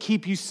meant to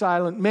keep you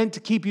silent, meant to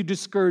keep you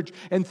discouraged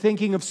and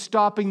thinking of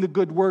stopping the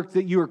good work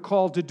that you are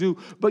called to do.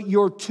 But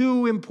you're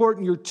too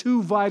important, you're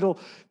too vital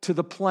to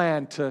the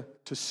plan to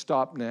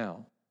stop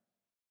now.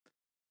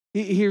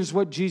 Here's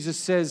what Jesus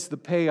says the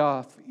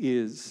payoff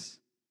is.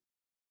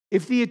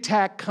 If the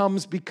attack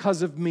comes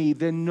because of me,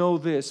 then know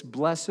this: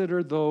 blessed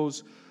are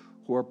those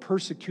who are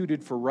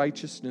persecuted for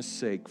righteousness'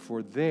 sake,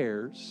 for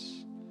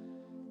theirs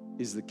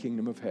is the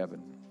kingdom of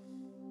heaven.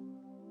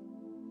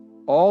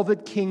 All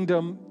that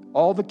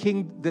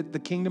the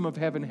kingdom of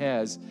heaven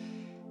has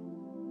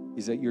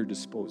is at your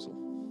disposal.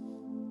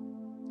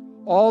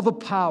 All the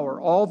power,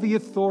 all the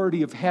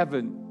authority of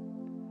heaven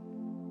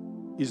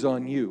is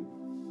on you.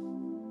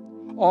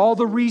 All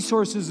the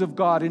resources of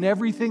God and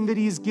everything that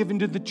He has given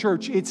to the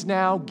church, it's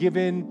now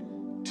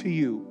given to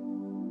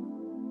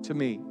you, to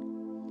me.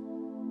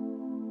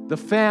 The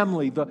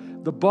family,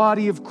 the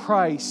body of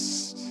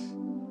Christ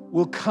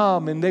will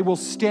come and they will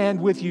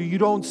stand with you. You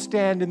don't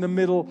stand in the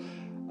middle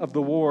of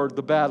the war,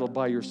 the battle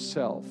by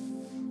yourself.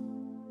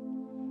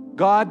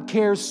 God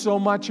cares so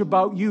much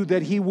about you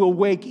that He will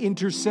wake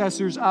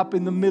intercessors up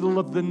in the middle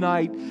of the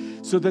night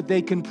so that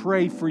they can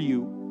pray for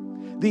you.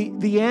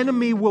 The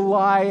enemy will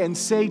lie and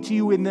say to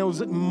you in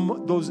those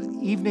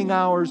evening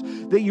hours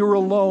that you're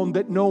alone,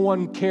 that no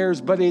one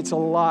cares, but it's a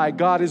lie.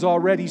 God has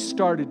already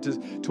started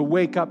to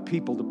wake up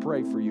people to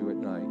pray for you at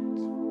night.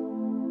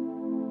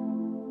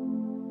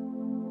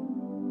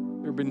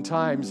 There have been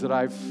times that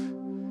I've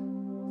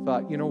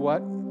thought, you know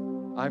what?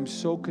 I'm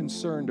so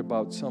concerned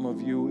about some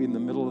of you in the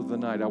middle of the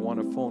night. I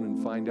want to phone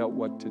and find out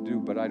what to do,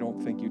 but I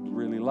don't think you'd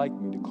really like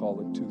me to call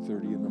at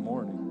 2:30 in the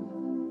morning.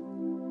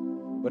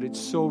 But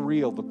it's so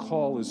real. The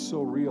call is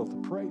so real to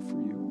pray for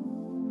you.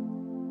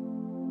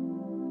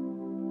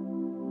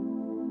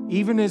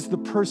 Even as the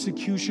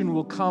persecution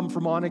will come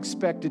from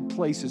unexpected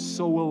places,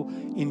 so will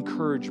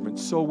encouragement,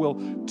 so will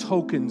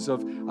tokens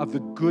of the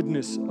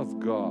goodness of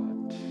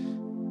God.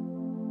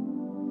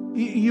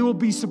 You will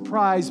be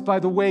surprised by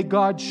the way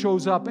God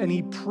shows up and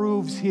He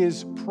proves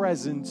His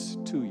presence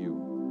to you.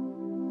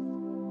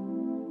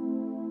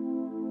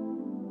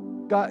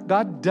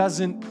 God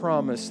doesn't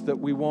promise that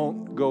we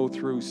won't go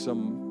through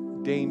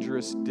some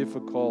dangerous,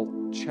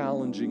 difficult,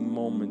 challenging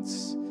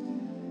moments.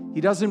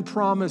 He doesn't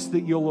promise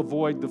that you'll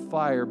avoid the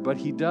fire, but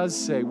He does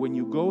say, when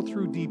you go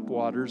through deep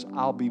waters,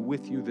 I'll be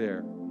with you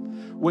there.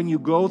 When you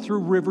go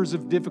through rivers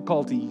of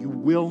difficulty, you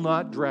will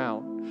not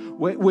drown.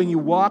 When you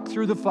walk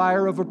through the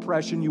fire of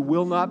oppression, you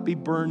will not be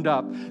burned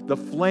up. The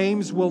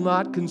flames will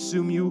not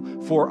consume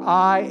you, for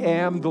I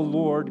am the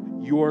Lord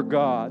your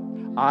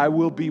God. I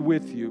will be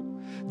with you.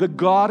 The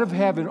God of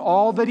heaven,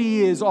 all that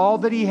He is, all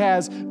that He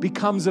has,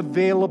 becomes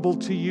available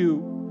to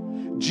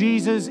you.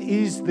 Jesus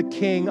is the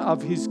King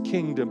of His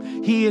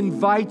kingdom. He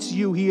invites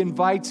you, He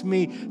invites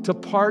me to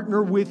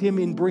partner with Him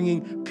in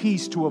bringing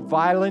peace to a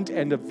violent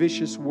and a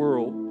vicious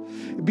world.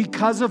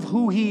 Because of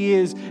who He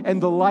is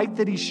and the light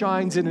that He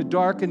shines in a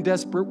dark and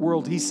desperate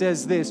world, He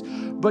says this,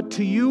 but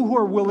to you who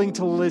are willing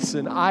to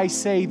listen, I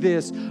say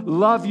this,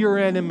 love your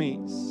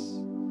enemies.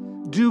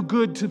 Do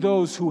good to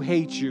those who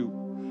hate you.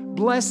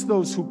 Bless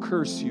those who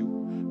curse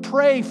you.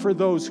 Pray for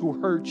those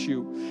who hurt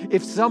you.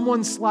 If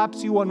someone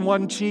slaps you on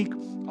one cheek,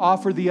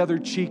 offer the other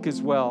cheek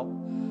as well.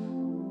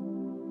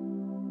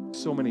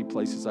 So many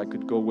places I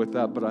could go with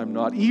that, but I'm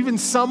not. Even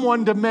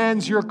someone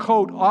demands your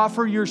coat,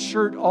 offer your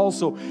shirt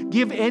also.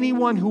 Give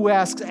anyone who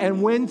asks,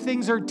 and when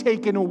things are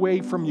taken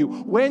away from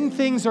you,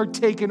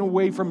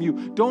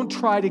 don't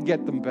try to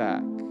get them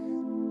back.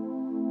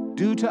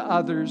 Do to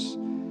others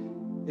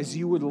as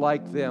you would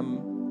like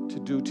them to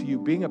do to you.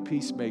 Being a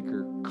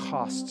peacemaker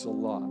costs a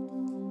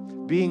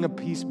lot. Being a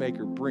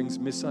peacemaker brings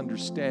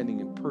misunderstanding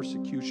and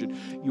persecution.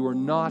 You are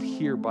not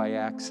here by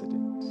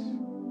accident.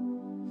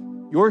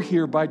 You're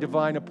here by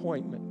divine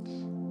appointment.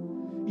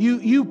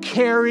 You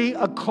carry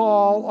a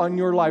call on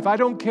your life. I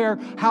don't care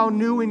how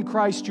new in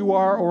Christ you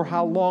are or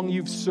how long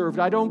you've served.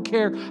 I don't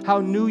care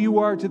how new you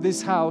are to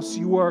this house.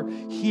 You are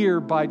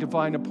here by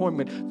divine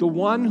appointment. The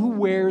one who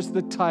wears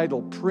the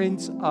title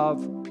Prince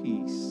of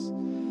Peace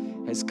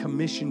has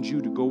commissioned you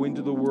to go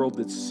into the world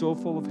that's so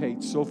full of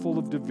hate, so full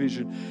of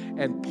division,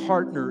 and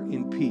partner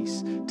in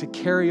peace, to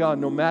carry on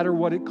no matter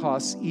what it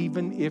costs,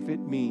 even if it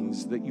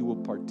means that you will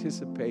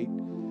participate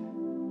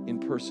in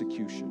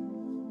persecution.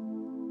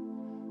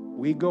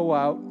 We go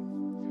out,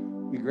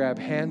 we grab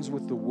hands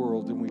with the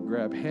world, and we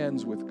grab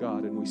hands with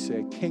God, and we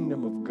say,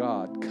 Kingdom of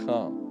God,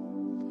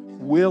 come.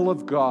 Will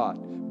of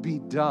God be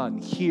done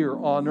here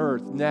on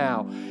earth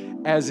now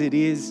as it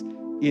is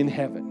in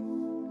heaven.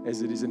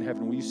 As it is in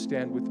heaven. Will you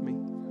stand with me?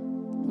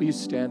 Will you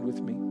stand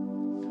with me?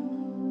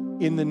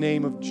 In the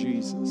name of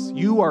Jesus.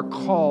 You are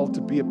called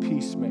to be a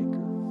peacemaker.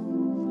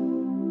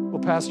 Well,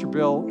 Pastor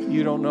Bill,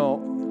 you don't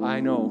know. I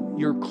know.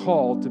 You're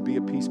called to be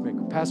a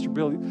peacemaker. Pastor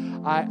Bill,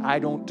 I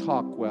don't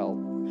talk well.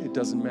 It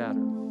doesn't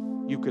matter.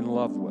 You can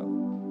love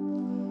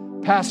well.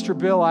 Pastor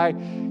Bill,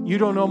 you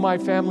don't know my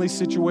family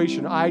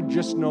situation. I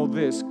just know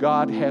this.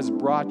 God has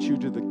brought you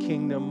to the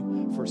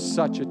kingdom for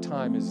such a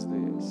time as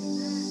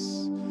this.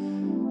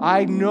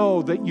 I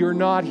know that you're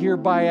not here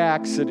by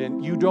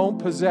accident. You don't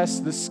possess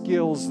the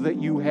skills that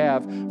you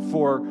have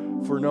for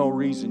no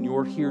reason.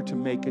 You're here to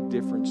make a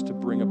difference, to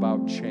bring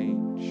about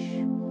change.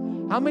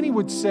 How many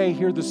would say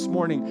here this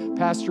morning,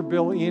 Pastor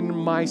Bill, in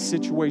my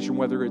situation,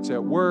 whether it's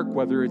at work,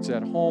 whether it's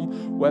at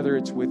home, whether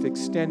it's with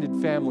extended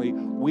family,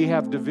 we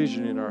have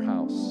division in our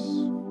house?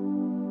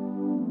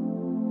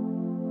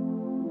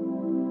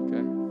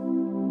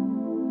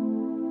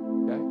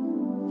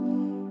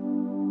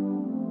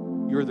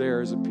 You're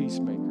there as a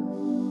peacemaker.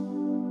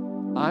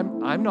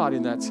 I'm not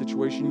in that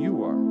situation.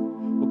 You are.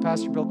 Well,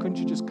 Pastor Bill, couldn't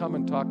you just come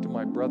and talk to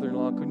my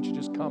brother-in-law? Couldn't you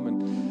just come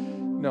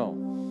and... No.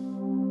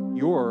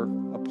 You're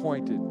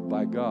appointed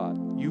by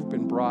God. You've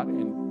been brought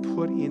and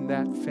put in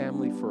that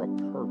family for a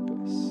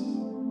purpose.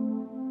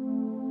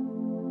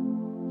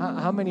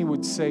 How many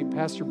would say,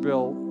 Pastor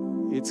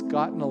Bill, it's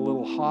gotten a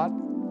little hot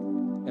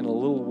and a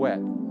little wet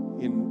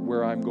in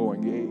where I'm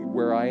going,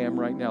 where I am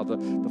right now. The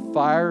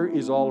fire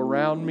is all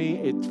around me.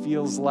 It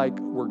feels like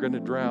we're going to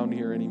drown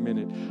here any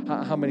minute.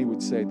 How many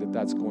would say that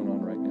that's going on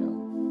right now?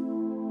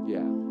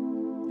 Yeah.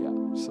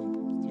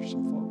 There's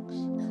some folks.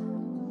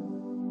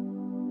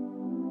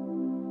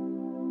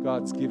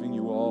 God's giving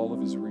you all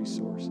of His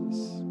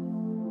resources.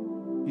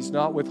 He's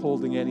not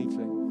withholding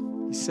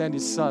anything. He sent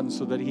His Son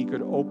so that He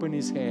could open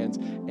His hands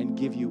and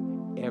give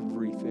you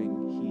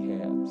everything He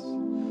has.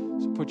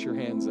 So put your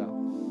hands out.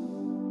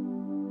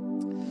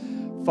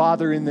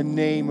 Father, in the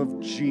name of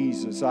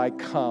Jesus, I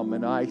come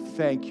and I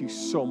thank you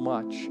so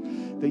much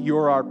that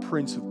you're our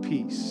Prince of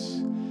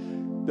Peace,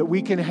 that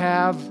we can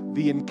have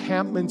the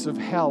encampments of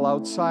hell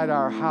outside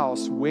our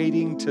house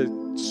waiting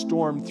to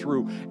storm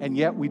through, and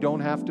yet we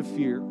don't have to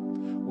fear.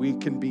 We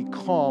can be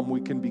calm.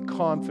 We can be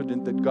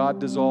confident that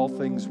God does all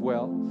things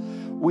well.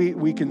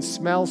 We can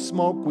smell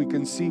smoke, we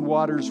can see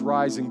waters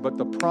rising, but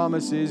the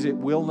promise is it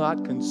will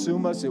not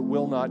consume us, it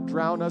will not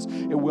drown us,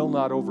 it will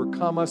not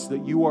overcome us,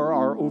 that you are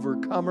our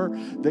overcomer,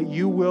 that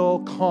you will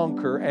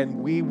conquer, and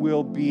we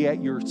will be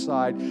at your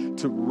side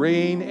to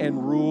reign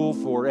and rule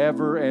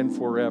forever and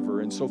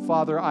forever. And so,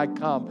 Father, I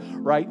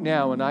come right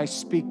now and I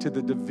speak to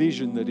the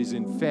division that is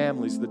in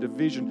families, the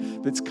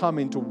division that's come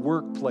into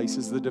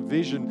workplaces, the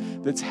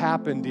division that's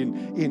happened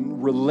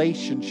in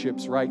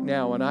relationships right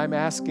now. And I'm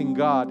asking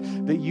God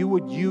that you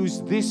would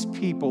use this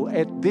people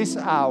at this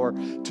hour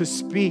to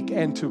speak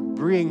and to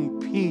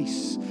bring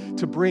peace,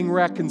 to bring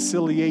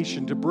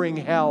reconciliation, to bring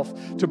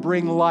health, to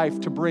bring life,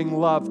 to bring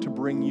love, to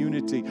bring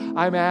unity.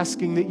 I'm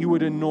asking that you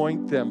would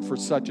anoint them for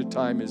such a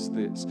time as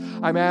this.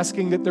 I'm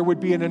asking that there would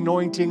be an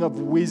anointing of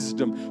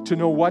wisdom to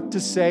know what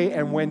to say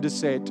and when to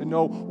say it, to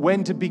know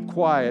when to be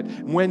quiet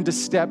and when to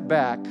step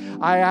back.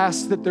 I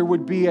ask that there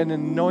would be an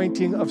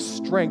anointing of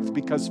strength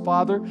because,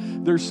 Father,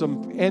 there's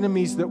some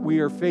enemies that we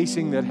are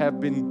facing that have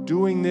been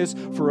doing this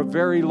for a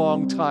very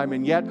long time,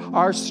 and yet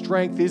our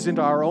strength isn't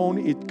our own.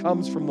 It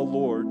comes from the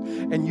Lord,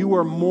 and you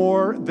are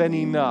more than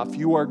enough.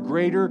 You are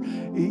greater.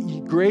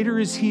 Greater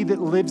is he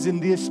that lives in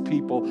this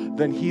people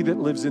than he that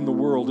lives in the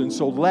world. And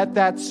so let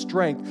that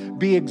strength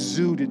be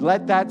exuded.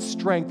 Let that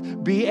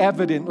strength be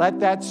evident. Let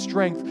that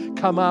strength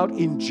come out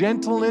in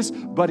gentleness,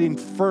 but in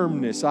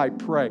firmness, I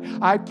pray.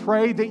 I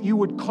pray that you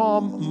would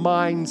calm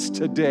minds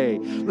today.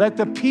 Let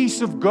the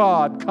peace of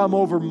God come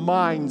over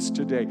minds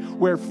today,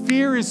 where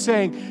fear is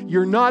saying,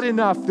 you're not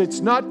enough, that's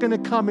not going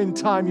to come in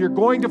time, you're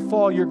going to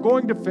fall, you're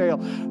going to fail.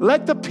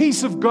 Let the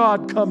peace of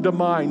God come to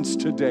minds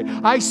today.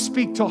 I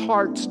speak to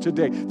hearts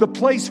today, the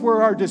place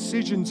where our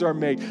decisions are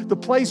made, the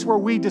place where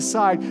we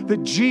decide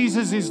that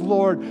Jesus is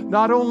Lord,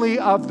 not only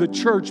of the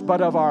church,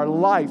 but of our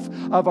life,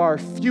 of our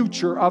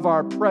future, of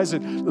our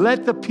present.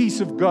 Let the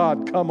peace of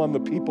God come on the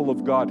people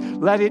of God.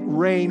 Let it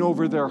reign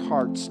over their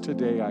hearts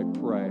today, I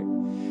pray.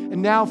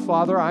 And now,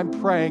 Father, I'm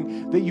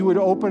praying that you would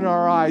open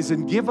our eyes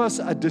and give us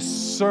a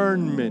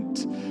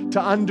discernment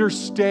to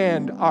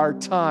understand our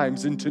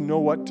times and to know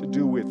what to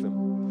do with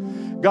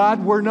them.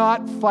 God, we're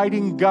not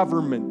fighting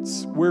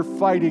governments. We're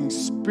fighting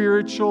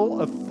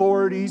spiritual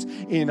authorities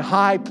in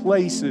high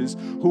places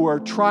who are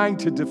trying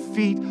to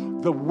defeat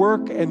the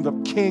work and the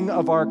king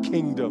of our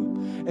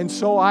kingdom. And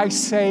so I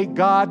say,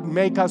 God,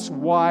 make us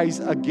wise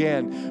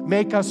again.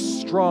 Make us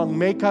strong.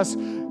 Make us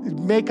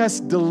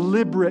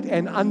deliberate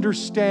and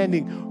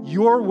understanding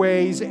your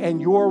ways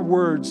and your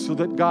words so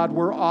that, God,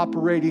 we're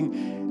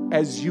operating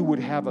as you would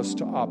have us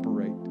to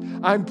operate.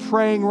 I'm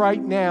praying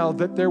right now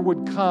that there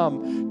would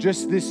come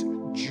just this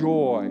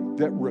joy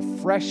that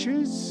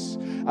refreshes,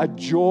 a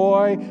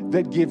joy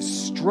that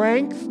gives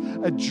strength,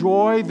 a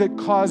joy that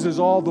causes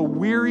all the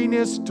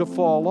weariness to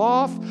fall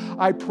off.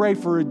 I pray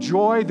for a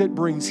joy that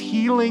brings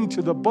healing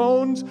to the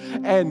bones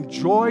and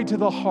joy to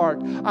the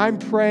heart. I'm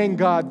praying,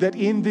 God, that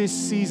in this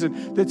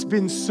season that's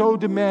been so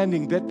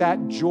demanding,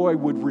 that joy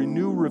would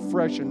renew,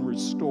 refresh, and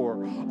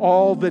restore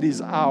all that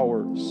is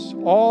ours,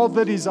 all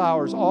that is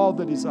ours, all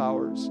that is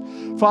ours.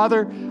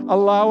 Father,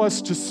 allow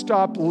us to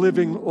stop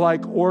living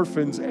like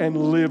orphans and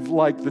live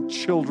like the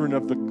children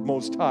of the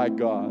Most High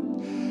God.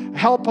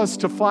 Help us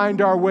to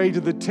find our way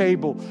to the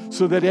table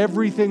so that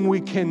everything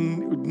we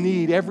can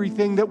need,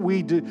 everything that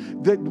we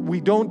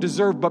don't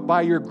deserve, but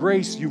by your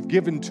grace you've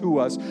given to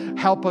us,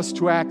 help us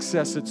to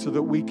access it so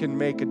that we can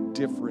make a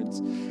difference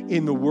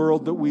in the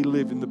world that we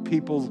live in, the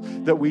people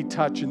that we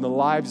touch, in the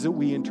lives that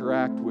we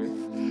interact with.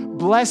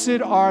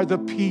 Blessed are the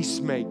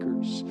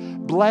peacemakers.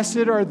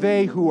 Blessed are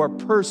they who are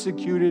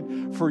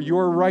persecuted for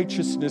your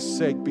righteousness'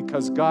 sake,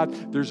 because, God,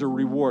 there's a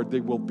reward. They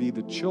will be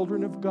the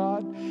children of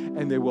God,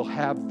 and they will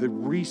have the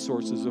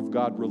resources of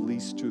God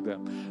released to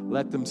them.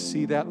 Let them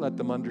see that. Let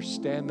them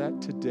understand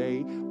that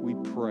today, we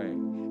pray.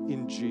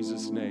 In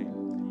Jesus'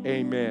 name,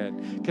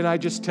 amen. Can I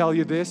just tell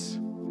you this?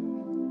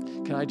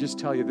 Can I just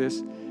tell you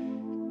this?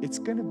 It's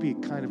going to be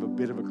kind of a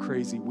bit of a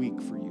crazy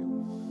week for you.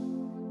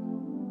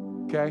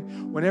 Okay?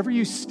 Whenever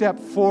you step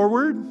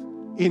forward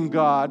in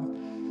God,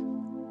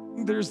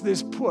 there's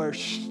this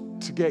push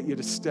to get you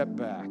to step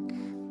back.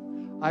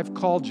 I've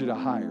called you to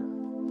higher.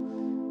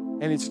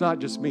 And it's not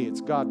just me,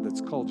 it's God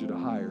that's called you to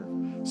higher.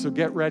 So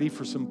get ready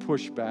for some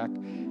pushback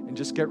and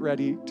just get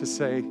ready to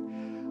say,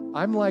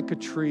 I'm like a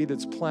tree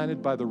that's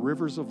planted by the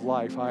rivers of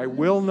life. I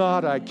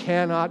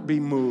cannot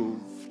be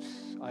moved.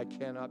 I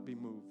cannot be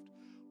moved.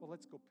 Well,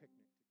 let's go pick